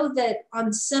 I know that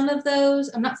on some of those,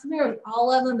 I'm not familiar with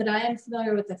all of them, but I am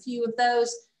familiar with a few of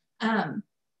those.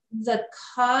 The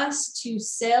cost to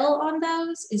sell on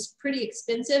those is pretty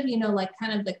expensive, you know, like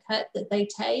kind of the cut that they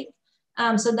take.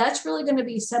 So that's really going to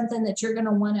be something that you're going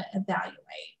to want to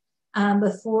evaluate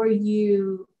before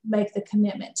you make the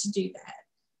commitment to do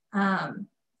that.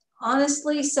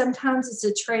 Honestly, sometimes it's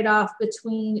a trade-off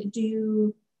between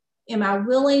am I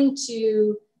willing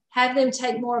to have them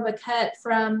take more of a cut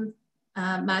from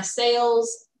my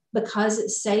sales because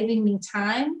it's saving me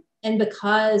time and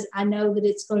because I know that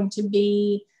it's going to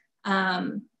be,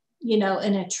 you know,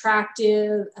 an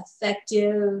attractive,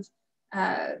 effective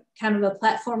kind of a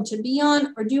platform to be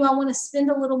on? Or do I want to spend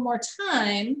a little more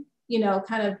time, you know,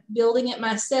 kind of building it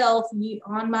myself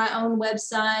on my own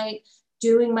website,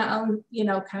 doing my own, you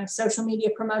know, kind of social media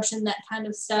promotion, that kind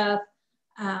of stuff.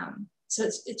 So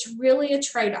it's really a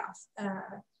trade-off.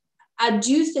 I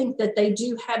do think that they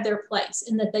do have their place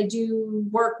and that they do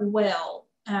work well.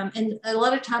 And a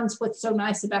lot of times what's so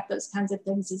nice about those kinds of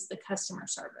things is the customer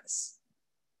service.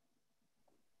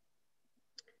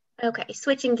 Okay,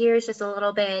 switching gears just a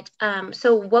little bit.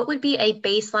 So what would be a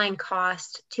baseline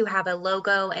cost to have a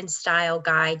logo and style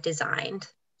guide designed?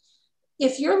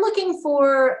 If you're looking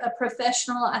for a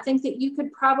professional, I think that you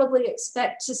could probably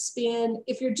expect to spend,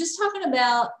 if you're just talking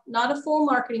about not a full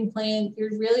marketing plan, you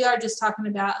really are just talking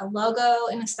about a logo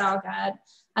and a style guide.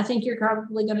 I think you're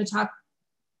probably going to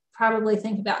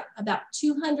think about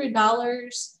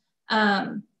 $200.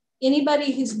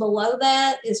 Anybody who's below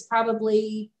that is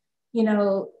probably, you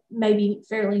know, maybe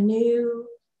fairly new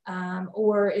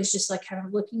or is just like kind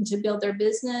of looking to build their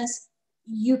business.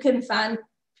 You can find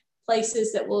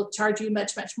places that will charge you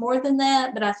much, much more than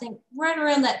that. But I think right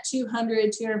around that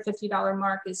 $250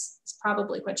 mark is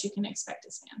probably what you can expect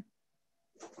to spend.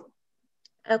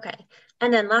 Okay.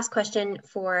 And then last question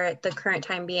for the current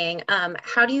time being,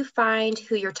 how do you find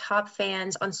who your top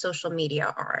fans on social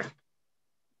media are?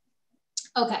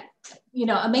 Okay. You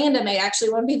know, Amanda may actually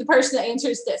want to be the person that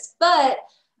answers this, but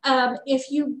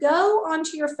if you go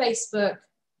onto your Facebook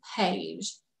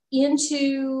page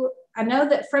I know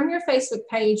that from your Facebook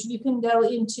page, you can go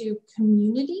into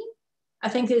community, I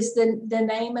think is the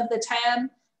name of the tab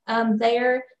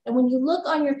there. And when you look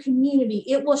on your community,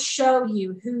 it will show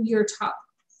you who your top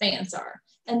fans are.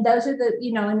 And those are the,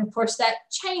 you know, and of course that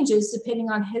changes depending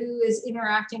on who is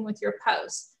interacting with your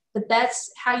posts, but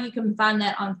that's how you can find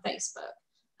that on Facebook.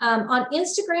 On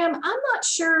Instagram, I'm not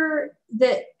sure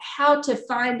that how to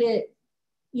find it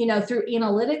through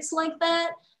analytics like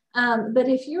that. But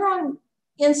if you're on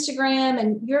Instagram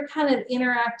and you're kind of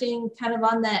interacting kind of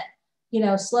on that,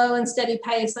 slow and steady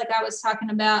pace, like I was talking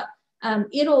about,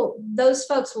 those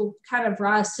folks will kind of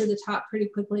rise to the top pretty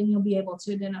quickly, and you'll be able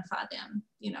to identify them,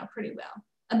 pretty well.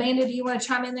 Amanda, do you want to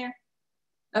chime in there?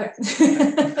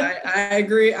 Okay. I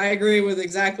agree. I agree with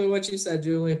exactly what you said,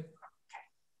 Julie.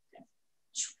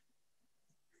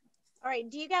 All right.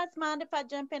 Do you guys mind if I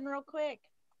jump in real quick?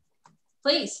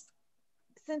 Please.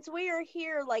 Since we are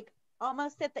here, like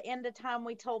almost at the end of time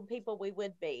we told people we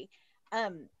would be,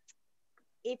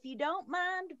 if you don't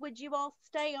mind, would you all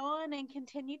stay on and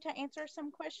continue to answer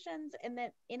some questions, and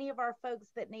that any of our folks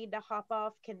that need to hop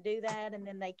off can do that, and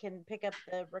then they can pick up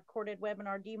the recorded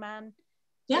webinar? Do you mind?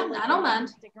 Yeah, I don't mind.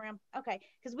 Stick around. Okay,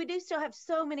 because we do still have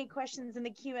so many questions in the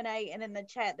Q&A and in the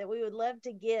chat that we would love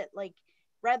to get, like,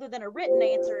 rather than a written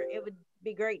answer, it would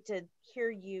be great to hear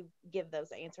you give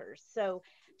those answers. So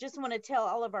just want to tell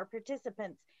all of our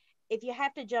participants, if you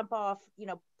have to jump off,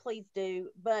 please do,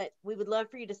 but we would love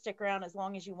for you to stick around as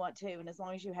long as you want to, and as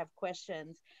long as you have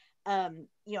questions. I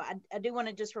do want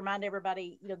to just remind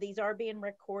everybody, these are being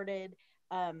recorded.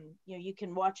 You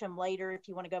can watch them later if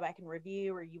you want to go back and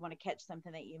review, or you want to catch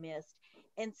something that you missed.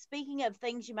 And speaking of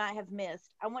things you might have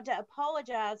missed, I want to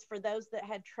apologize for those that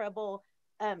had trouble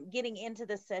getting into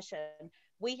the session.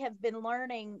 We have been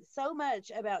learning so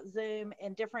much about Zoom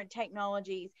and different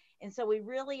technologies, and so we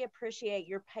really appreciate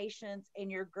your patience and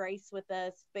your grace with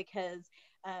us, because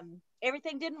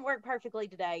everything didn't work perfectly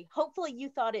today. Hopefully you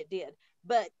thought it did,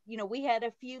 but we had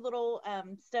a few little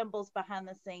stumbles behind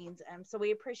the scenes, so we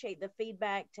appreciate the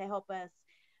feedback to help us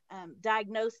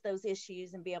diagnose those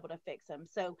issues and be able to fix them.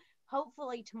 So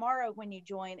hopefully tomorrow when you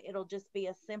join, it'll just be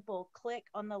a simple click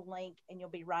on the link and you'll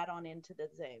be right on into the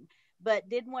Zoom. But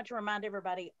did want to remind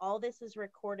everybody, all this is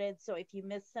recorded, so if you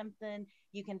missed something,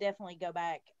 you can definitely go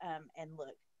back and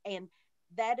look. And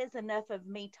that is enough of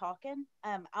me talking.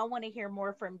 I want to hear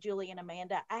more from Julie and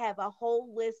Amanda. I have a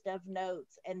whole list of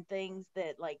notes and things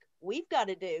that, like, we've got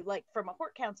to do, like, from a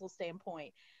Hort Council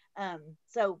standpoint.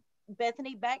 So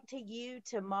Bethany, back to you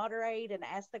to moderate and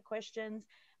ask the questions.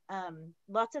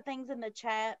 Lots of things in the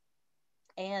chat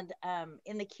and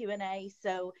in the Q&A.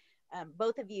 So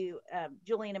both of you,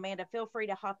 Julie and Amanda, feel free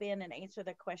to hop in and answer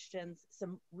the questions.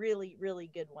 Some really, really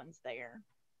good ones there.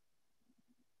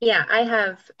 Yeah, I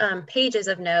have pages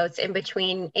of notes in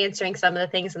between answering some of the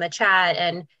things in the chat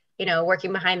and,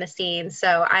 working behind the scenes.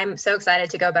 So I'm so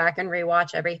excited to go back and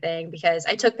rewatch everything, because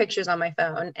I took pictures on my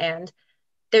phone, and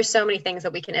there's so many things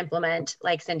that we can implement,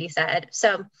 like Cindy said.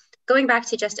 So going back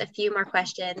to just a few more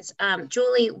questions,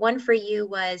 Julie, one for you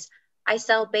was, I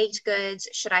sell baked goods.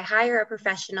 Should I hire a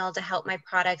professional to help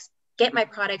get my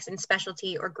products in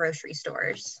specialty or grocery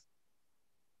stores?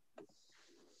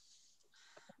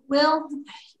 Well,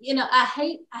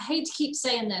 I hate to keep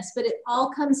saying this, but it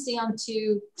all comes down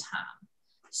to time.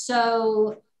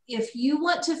 So if you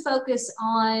want to focus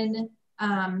on,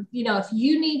 if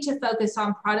you need to focus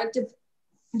on product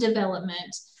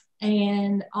development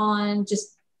and on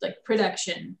just like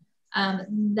production,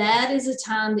 that is a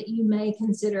time that you may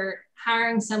consider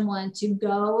hiring someone to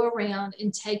go around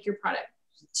and take your product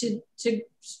to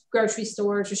grocery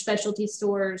stores or specialty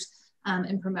stores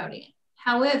and promoting it.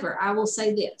 However, I will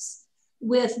say this,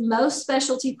 with most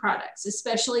specialty products,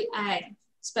 especially ag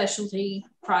specialty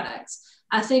products,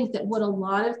 I think that what a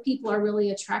lot of people are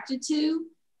really attracted to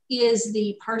is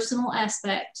the personal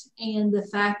aspect and the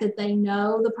fact that they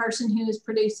know the person who is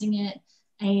producing it,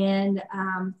 and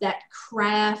that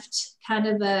craft kind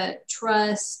of a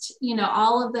trust,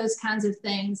 all of those kinds of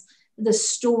things, the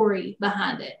story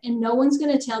behind it. And no one's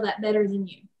going to tell that better than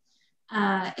you.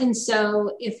 And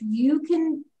so if you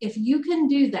can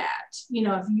do that,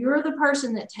 if you're the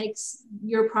person that takes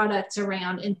your products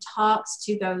around and talks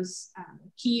to those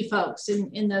key folks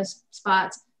in those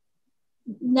spots,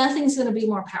 nothing's going to be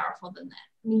more powerful than that.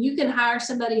 I mean, you can hire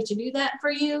somebody to do that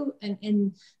for you,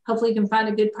 and hopefully you can find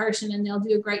a good person and they'll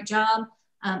do a great job.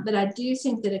 But I do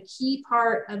think that a key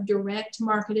part of direct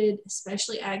marketed,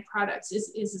 especially ag products,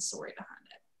 is the story behind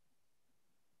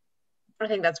it. I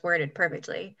think that's worded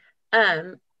perfectly.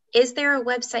 Is there a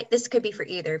website, this could be for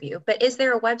either of you, but is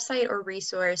there a website or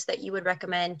resource that you would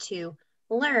recommend to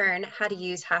learn how to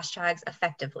use hashtags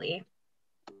effectively?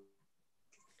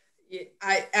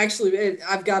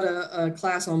 I've got a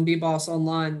class on BBoss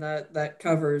Online that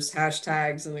covers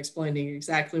hashtags and explaining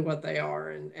exactly what they are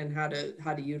and how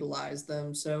to utilize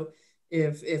them. So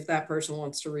if that person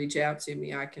wants to reach out to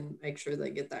me, I can make sure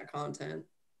they get that content.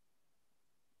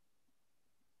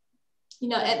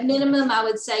 At minimum, I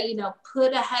would say,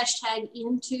 put a hashtag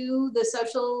into the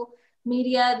social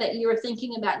media that you are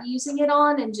thinking about using it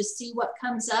on and just see what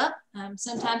comes up.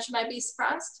 Sometimes you might be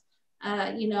surprised.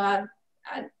 You know,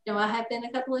 I know I have been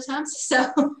a couple of times.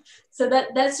 So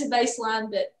that's your baseline,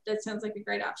 but that sounds like a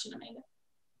great option, Amanda.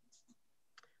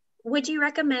 Would you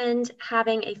recommend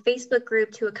having a Facebook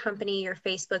group to accompany your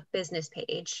Facebook business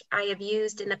page? I have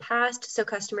used in the past so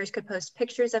customers could post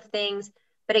pictures of things,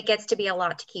 but it gets to be a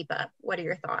lot to keep up. What are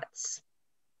your thoughts?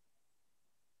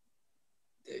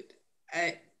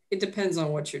 It depends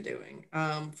on what you're doing.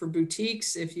 For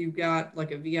boutiques, if you've got like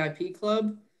a VIP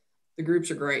club, the groups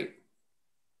are great.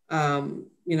 You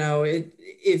know,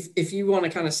 if you want to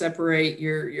kind of separate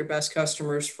your best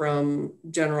customers from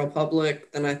general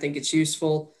public, then I think it's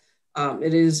useful.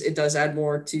 It does add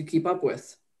more to keep up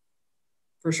with,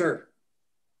 for sure.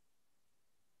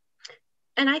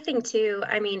 And I think too,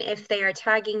 I mean, if they are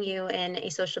tagging you in a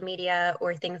social media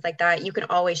or things like that, you can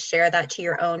always share that to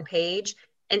your own page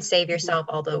and save yourself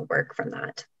all the work from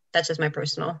that. That's just my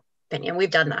personal opinion. We've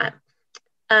done that.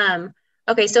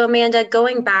 Okay, so Amanda,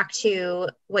 going back to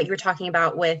what you were talking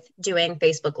about with doing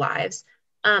Facebook Lives,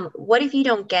 what if you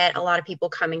don't get a lot of people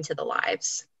coming to the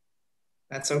lives?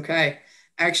 That's okay.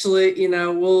 Actually, you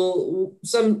know,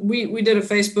 we did a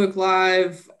Facebook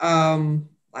Live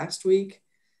last week,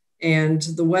 and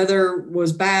the weather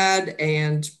was bad,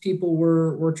 and people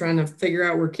were trying to figure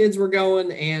out where kids were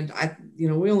going, and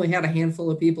we only had a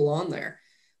handful of people on there,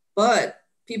 but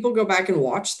people go back and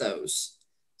watch those.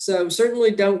 So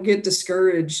certainly don't get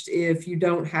discouraged if you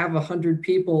don't have 100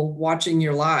 people watching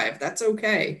your live. That's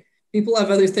okay. People have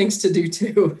other things to do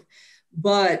too.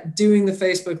 But doing the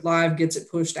Facebook Live gets it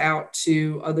pushed out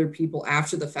to other people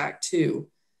after the fact too.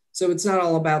 So it's not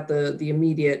all about the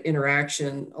immediate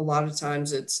interaction. A lot of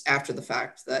times it's after the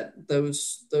fact that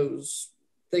those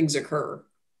things occur.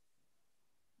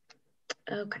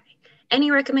 Okay.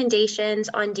 Any recommendations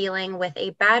on dealing with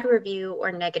a bad review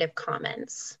or negative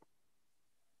comments?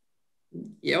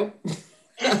 Yep.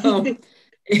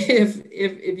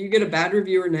 If you get a bad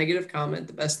review or negative comment,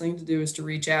 the best thing to do is to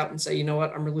reach out and say, you know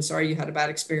what, I'm really sorry you had a bad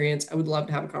experience. I would love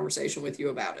to have a conversation with you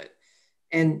about it.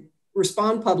 And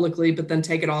respond publicly, but then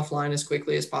take it offline as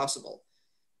quickly as possible,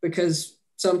 because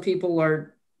some people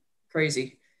are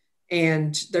crazy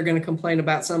and they're going to complain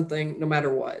about something no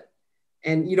matter what.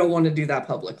 And you don't want to do that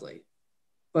publicly.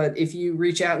 But if you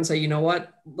reach out and say, you know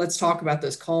what, let's talk about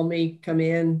this, call me, come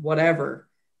in, whatever,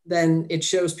 then it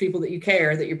shows people that you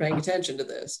care, that you're paying attention to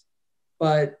this.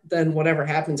 But then whatever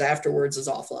happens afterwards is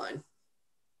offline.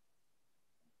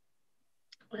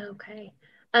 Okay.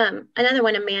 Another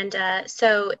one, Amanda.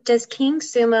 So does King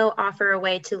Sumo offer a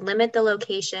way to limit the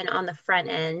location on the front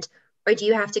end, or do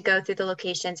you have to go through the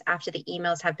locations after the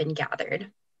emails have been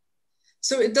gathered?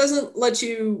 So it doesn't let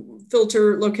you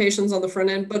filter locations on the front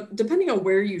end, but depending on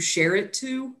where you share it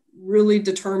to really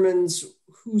determines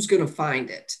who's going to find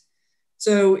it.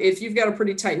 So if you've got a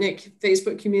pretty tight-knit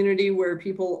Facebook community where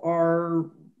people are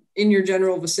in your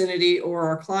general vicinity or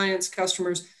our clients,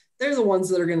 customers, they're the ones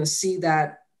that are going to see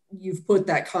that you've put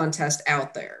that contest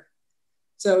out there.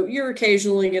 So you're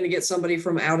occasionally going to get somebody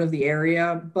from out of the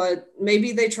area, but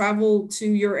maybe they travel to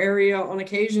your area on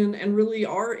occasion and really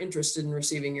are interested in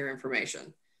receiving your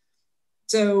information.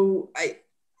 So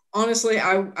honestly,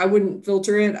 I wouldn't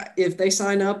filter it. If they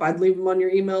sign up, I'd leave them on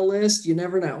your email list. You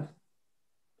never know.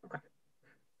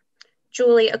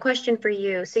 Julie, a question for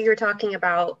you. So you're talking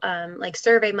about like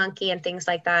SurveyMonkey and things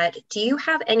like that. Do you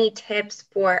have any tips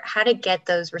for how to get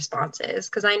those responses?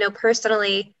 Because I know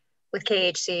personally with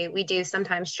KHC, we do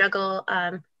sometimes struggle.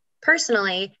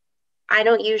 Personally, I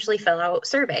don't usually fill out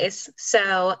surveys.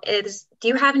 So do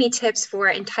you have any tips for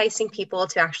enticing people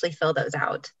to actually fill those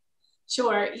out?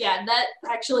 Sure. Yeah, that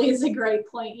actually is a great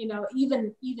point. You know,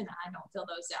 even I don't fill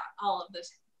those out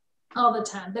all the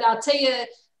time. But I'll tell you,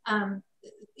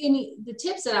 the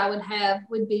tips that I would have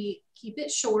would be keep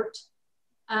it short,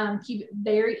 keep it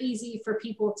very easy for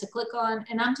people to click on.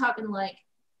 And I'm talking like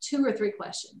 2 or 3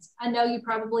 questions. I know you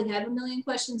probably have a million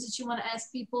questions that you want to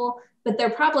ask people, but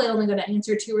they're probably only going to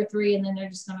answer 2 or 3 and then they're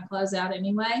just going to close out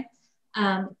anyway.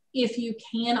 If you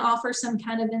can offer some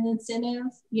kind of an incentive,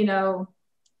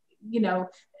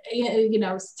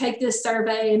 take this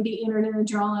survey and be entered in a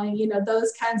drawing,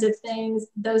 those kinds of things,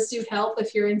 those do help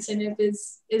if your incentive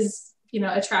is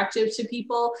attractive to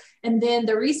people. And then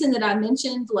the reason that I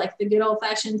mentioned like the good old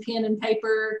fashioned pen and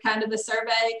paper kind of a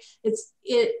survey,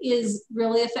 it is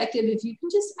really effective if you can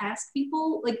just ask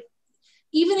people, like,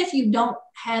 even if you don't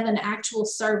have an actual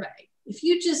survey, if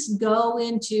you just go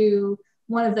into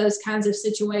one of those kinds of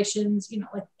situations,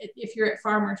 like if you're at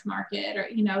farmer's market or,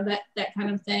 that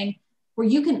kind of thing, where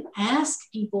you can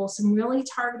ask people some really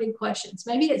targeted questions.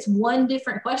 Maybe it's one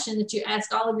different question that you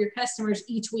ask all of your customers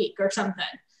each week or something.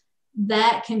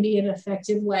 That can be an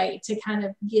effective way to kind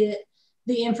of get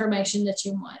the information that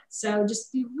you want. So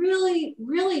just be really,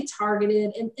 really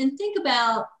targeted and think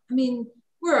about, I mean,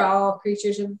 we're all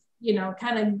creatures of, you know,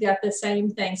 kind of got the same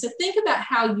thing. So think about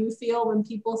how you feel when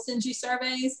people send you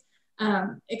surveys,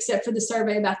 except for the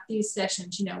survey about these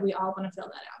sessions. You know, we all want to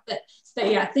fill that out. But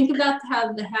yeah, think about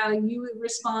how you would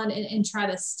respond and try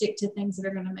to stick to things that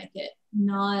are going to make it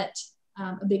not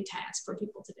a big task for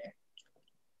people to do.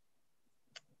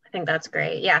 I think that's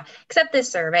great. Yeah, except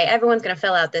this survey. Everyone's going to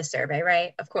fill out this survey,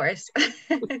 right? Of course.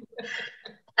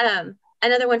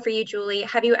 Another one for you, Julie.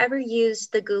 Have you ever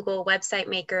used the Google website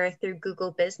maker through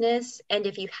Google Business? And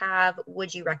if you have,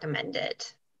 would you recommend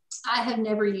it? I have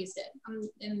never used it.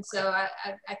 And so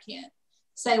I can't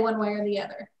say one way or the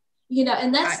other. You know,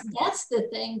 and that's the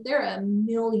thing. There are a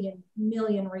million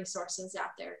resources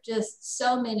out there, just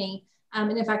so many.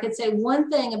 And if I could say one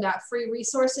thing about free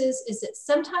resources is that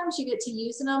sometimes you get to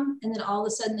using them and then all of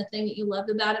a sudden the thing that you loved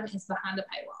about them is behind a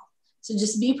paywall. So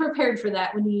just be prepared for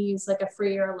that when you use like a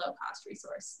free or a low cost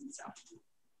resource. So,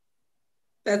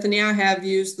 Bethany, I have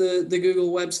used the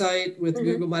Google website with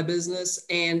Google My Business,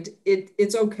 and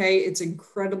it's okay. It's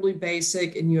incredibly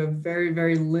basic, and you have very,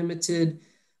 very limited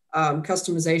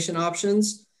customization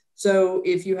options. So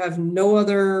if you have no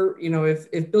other, you know,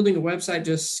 if building a website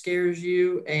just scares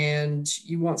you and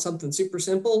you want something super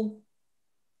simple,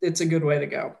 it's a good way to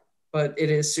go, but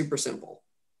it is super simple.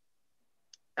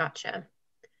 Gotcha.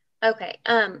 Okay,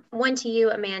 one to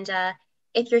you, Amanda.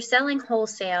 If you're selling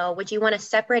wholesale, would you want a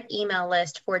separate email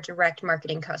list for direct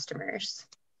marketing customers?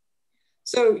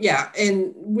 So yeah,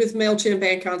 and with MailChimp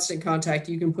and Constant Contact,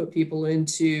 you can put people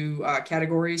into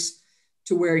categories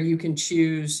to where you can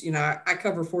choose, you know, I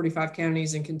cover 45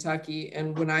 counties in Kentucky,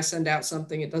 and when I send out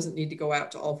something, it doesn't need to go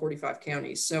out to all 45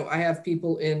 counties. So I have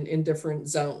people in different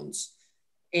zones.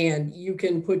 And you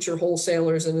can put your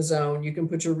wholesalers in a zone, you can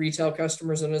put your retail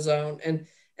customers in a zone, and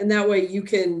that way you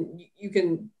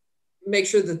can make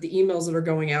sure that the emails that are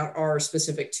going out are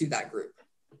specific to that group.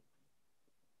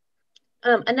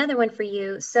 Another one for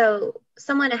you. So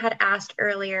someone had asked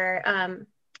earlier,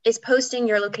 is posting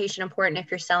your location important if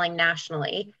you're selling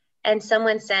nationally? And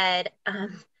someone said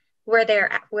where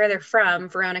they're from,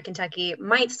 Verona, Kentucky,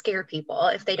 might scare people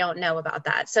if they don't know about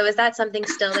that. So is that something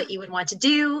still that you would want to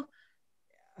do?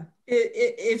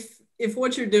 If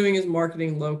what you're doing is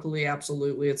marketing locally,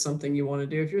 absolutely, it's something you want to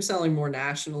do. If you're selling more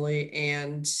nationally,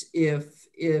 and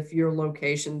if your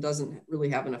location doesn't really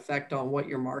have an effect on what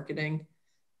you're marketing,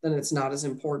 then it's not as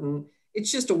important.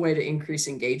 It's just a way to increase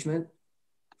engagement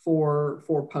for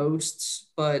posts.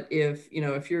 But if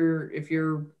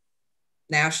you're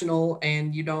national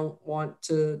and you don't want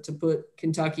to put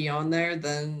Kentucky on there,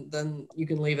 then you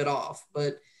can leave it off.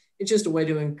 But it's just a way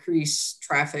to increase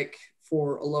traffic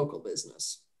for a local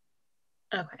business.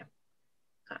 Okay,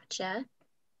 gotcha.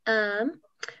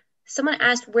 Someone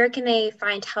asked, where can they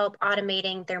find help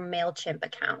automating their MailChimp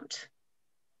account?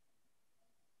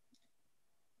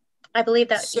 I believe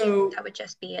that that would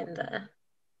just be in the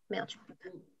MailChimp.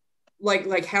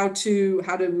 Like how to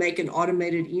make an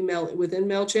automated email within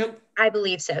MailChimp? I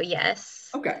believe so, yes.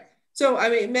 Okay. So, I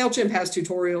mean, MailChimp has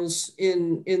tutorials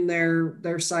in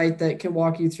their site that can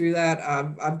walk you through that.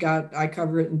 I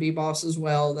cover it in BBoss as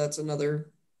well. That's another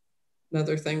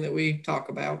thing that we talk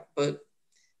about, but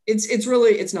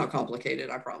it's not complicated,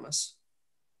 I promise.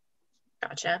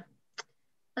 Gotcha.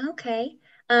 Okay.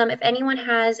 If anyone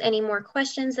has any more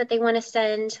questions that they want to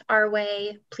send our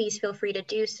way, please feel free to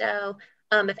do so.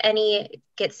 If any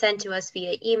get sent to us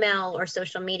via email or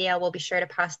social media, we'll be sure to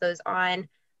pass those on.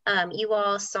 You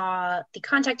all saw the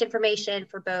contact information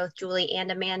for both Julie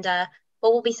and Amanda,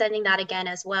 but we'll be sending that again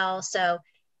as well. So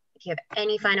if you have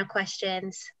any final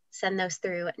questions, send those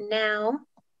through now.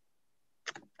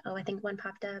 Oh, I think one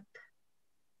popped up.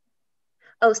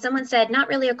 Oh, someone said, not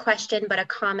really a question, but a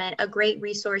comment. A great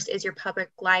resource is your public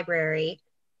library.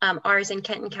 Ours in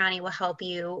Kenton County will help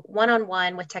you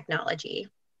one-on-one with technology.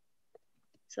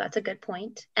 So that's a good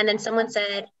point. And then someone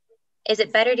said, is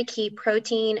it better to keep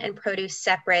protein and produce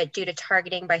separate due to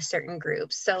targeting by certain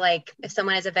groups? So like if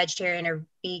someone is a vegetarian or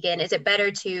vegan, is it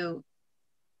better to,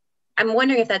 I'm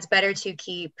wondering if that's better to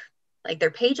keep like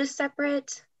their pages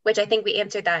separate, which I think we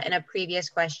answered that in a previous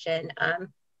question.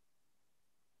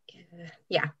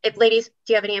 Yeah, if ladies,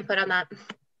 do you have any input on that?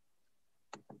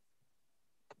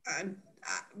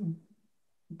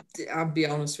 I'll be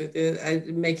honest with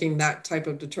you, making that type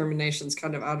of determination is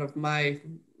kind of out of my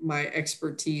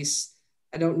expertise.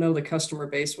 I don't know the customer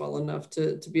base well enough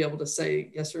to be able to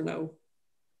say yes or no.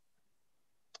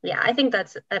 Yeah, I think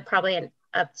that's probably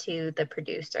up to the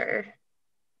producer.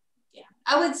 Yeah,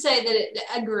 I would say that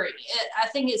I agree. I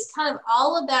think it's kind of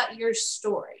all about your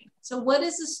story. So what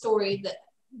is the story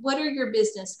what are your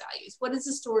business values? What is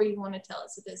the story you want to tell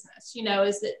as a business? You know,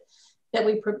 is it that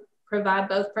we provide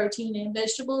both protein and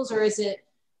vegetables, or is it,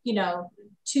 you know,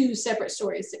 two separate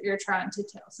stories that you're trying to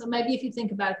tell? So maybe if you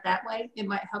think about it that way, it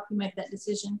might help you make that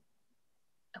decision.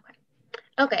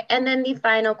 Okay, and then the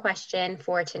final question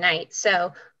for tonight.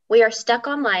 So we are stuck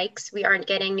on likes. We aren't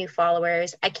getting new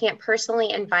followers. I can't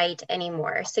personally invite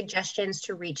anymore. Suggestions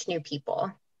to reach new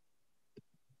people.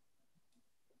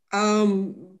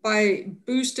 By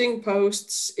boosting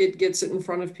posts, it gets it in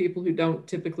front of people who don't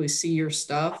typically see your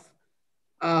stuff.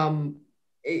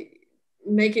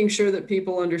 Making sure that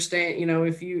people understand, you know,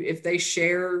 if they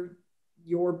share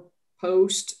your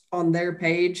post on their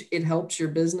page, it helps your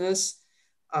business.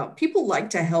 People like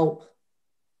to help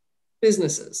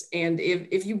businesses, and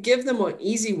if you give them an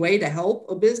easy way to help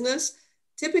a business,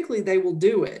 typically they will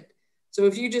do it. So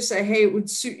if you just say, hey,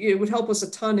 it would help us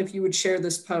a ton if you would share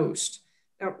this post.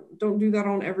 Now, don't do that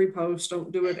on every post,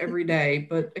 don't do it every day,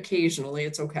 but occasionally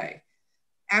it's okay.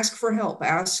 Ask for help.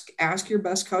 Ask your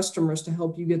best customers to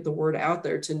help you get the word out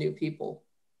there to new people.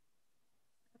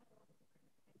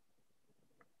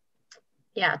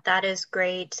 Yeah, that is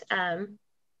great.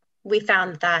 We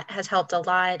found that has helped a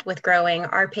lot with growing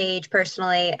our page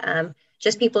personally.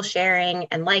 Just people sharing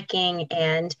and liking,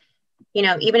 and, you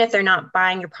know, even if they're not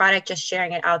buying your product, just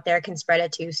sharing it out there can spread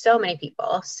it to so many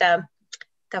people. So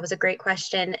that was a great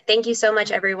question. Thank you so much,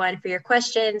 everyone, for your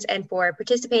questions and for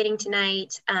participating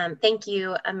tonight. Thank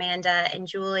you, Amanda and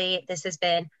Julie. This has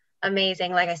been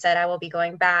amazing. Like I said, I will be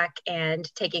going back and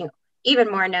taking even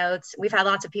more notes. We've had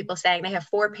lots of people saying they have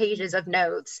 4 pages of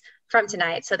notes from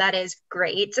tonight, so that is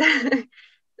great.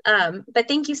 But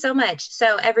thank you so much.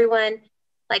 So everyone,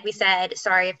 like we said,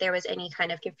 sorry if there was any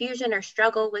kind of confusion or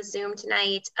struggle with Zoom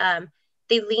tonight.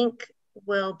 The link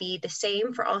will be the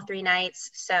same for all 3 nights.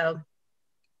 So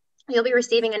you'll be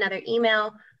receiving another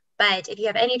email, but if you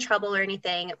have any trouble or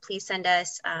anything, please send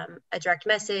us a direct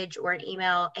message or an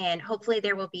email, and hopefully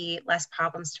there will be less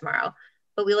problems tomorrow.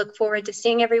 But we look forward to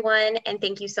seeing everyone, and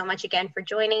thank you so much again for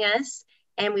joining us,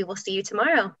 and we will see you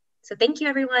tomorrow. So thank you,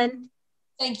 everyone.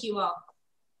 Thank you all.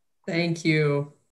 Thank you.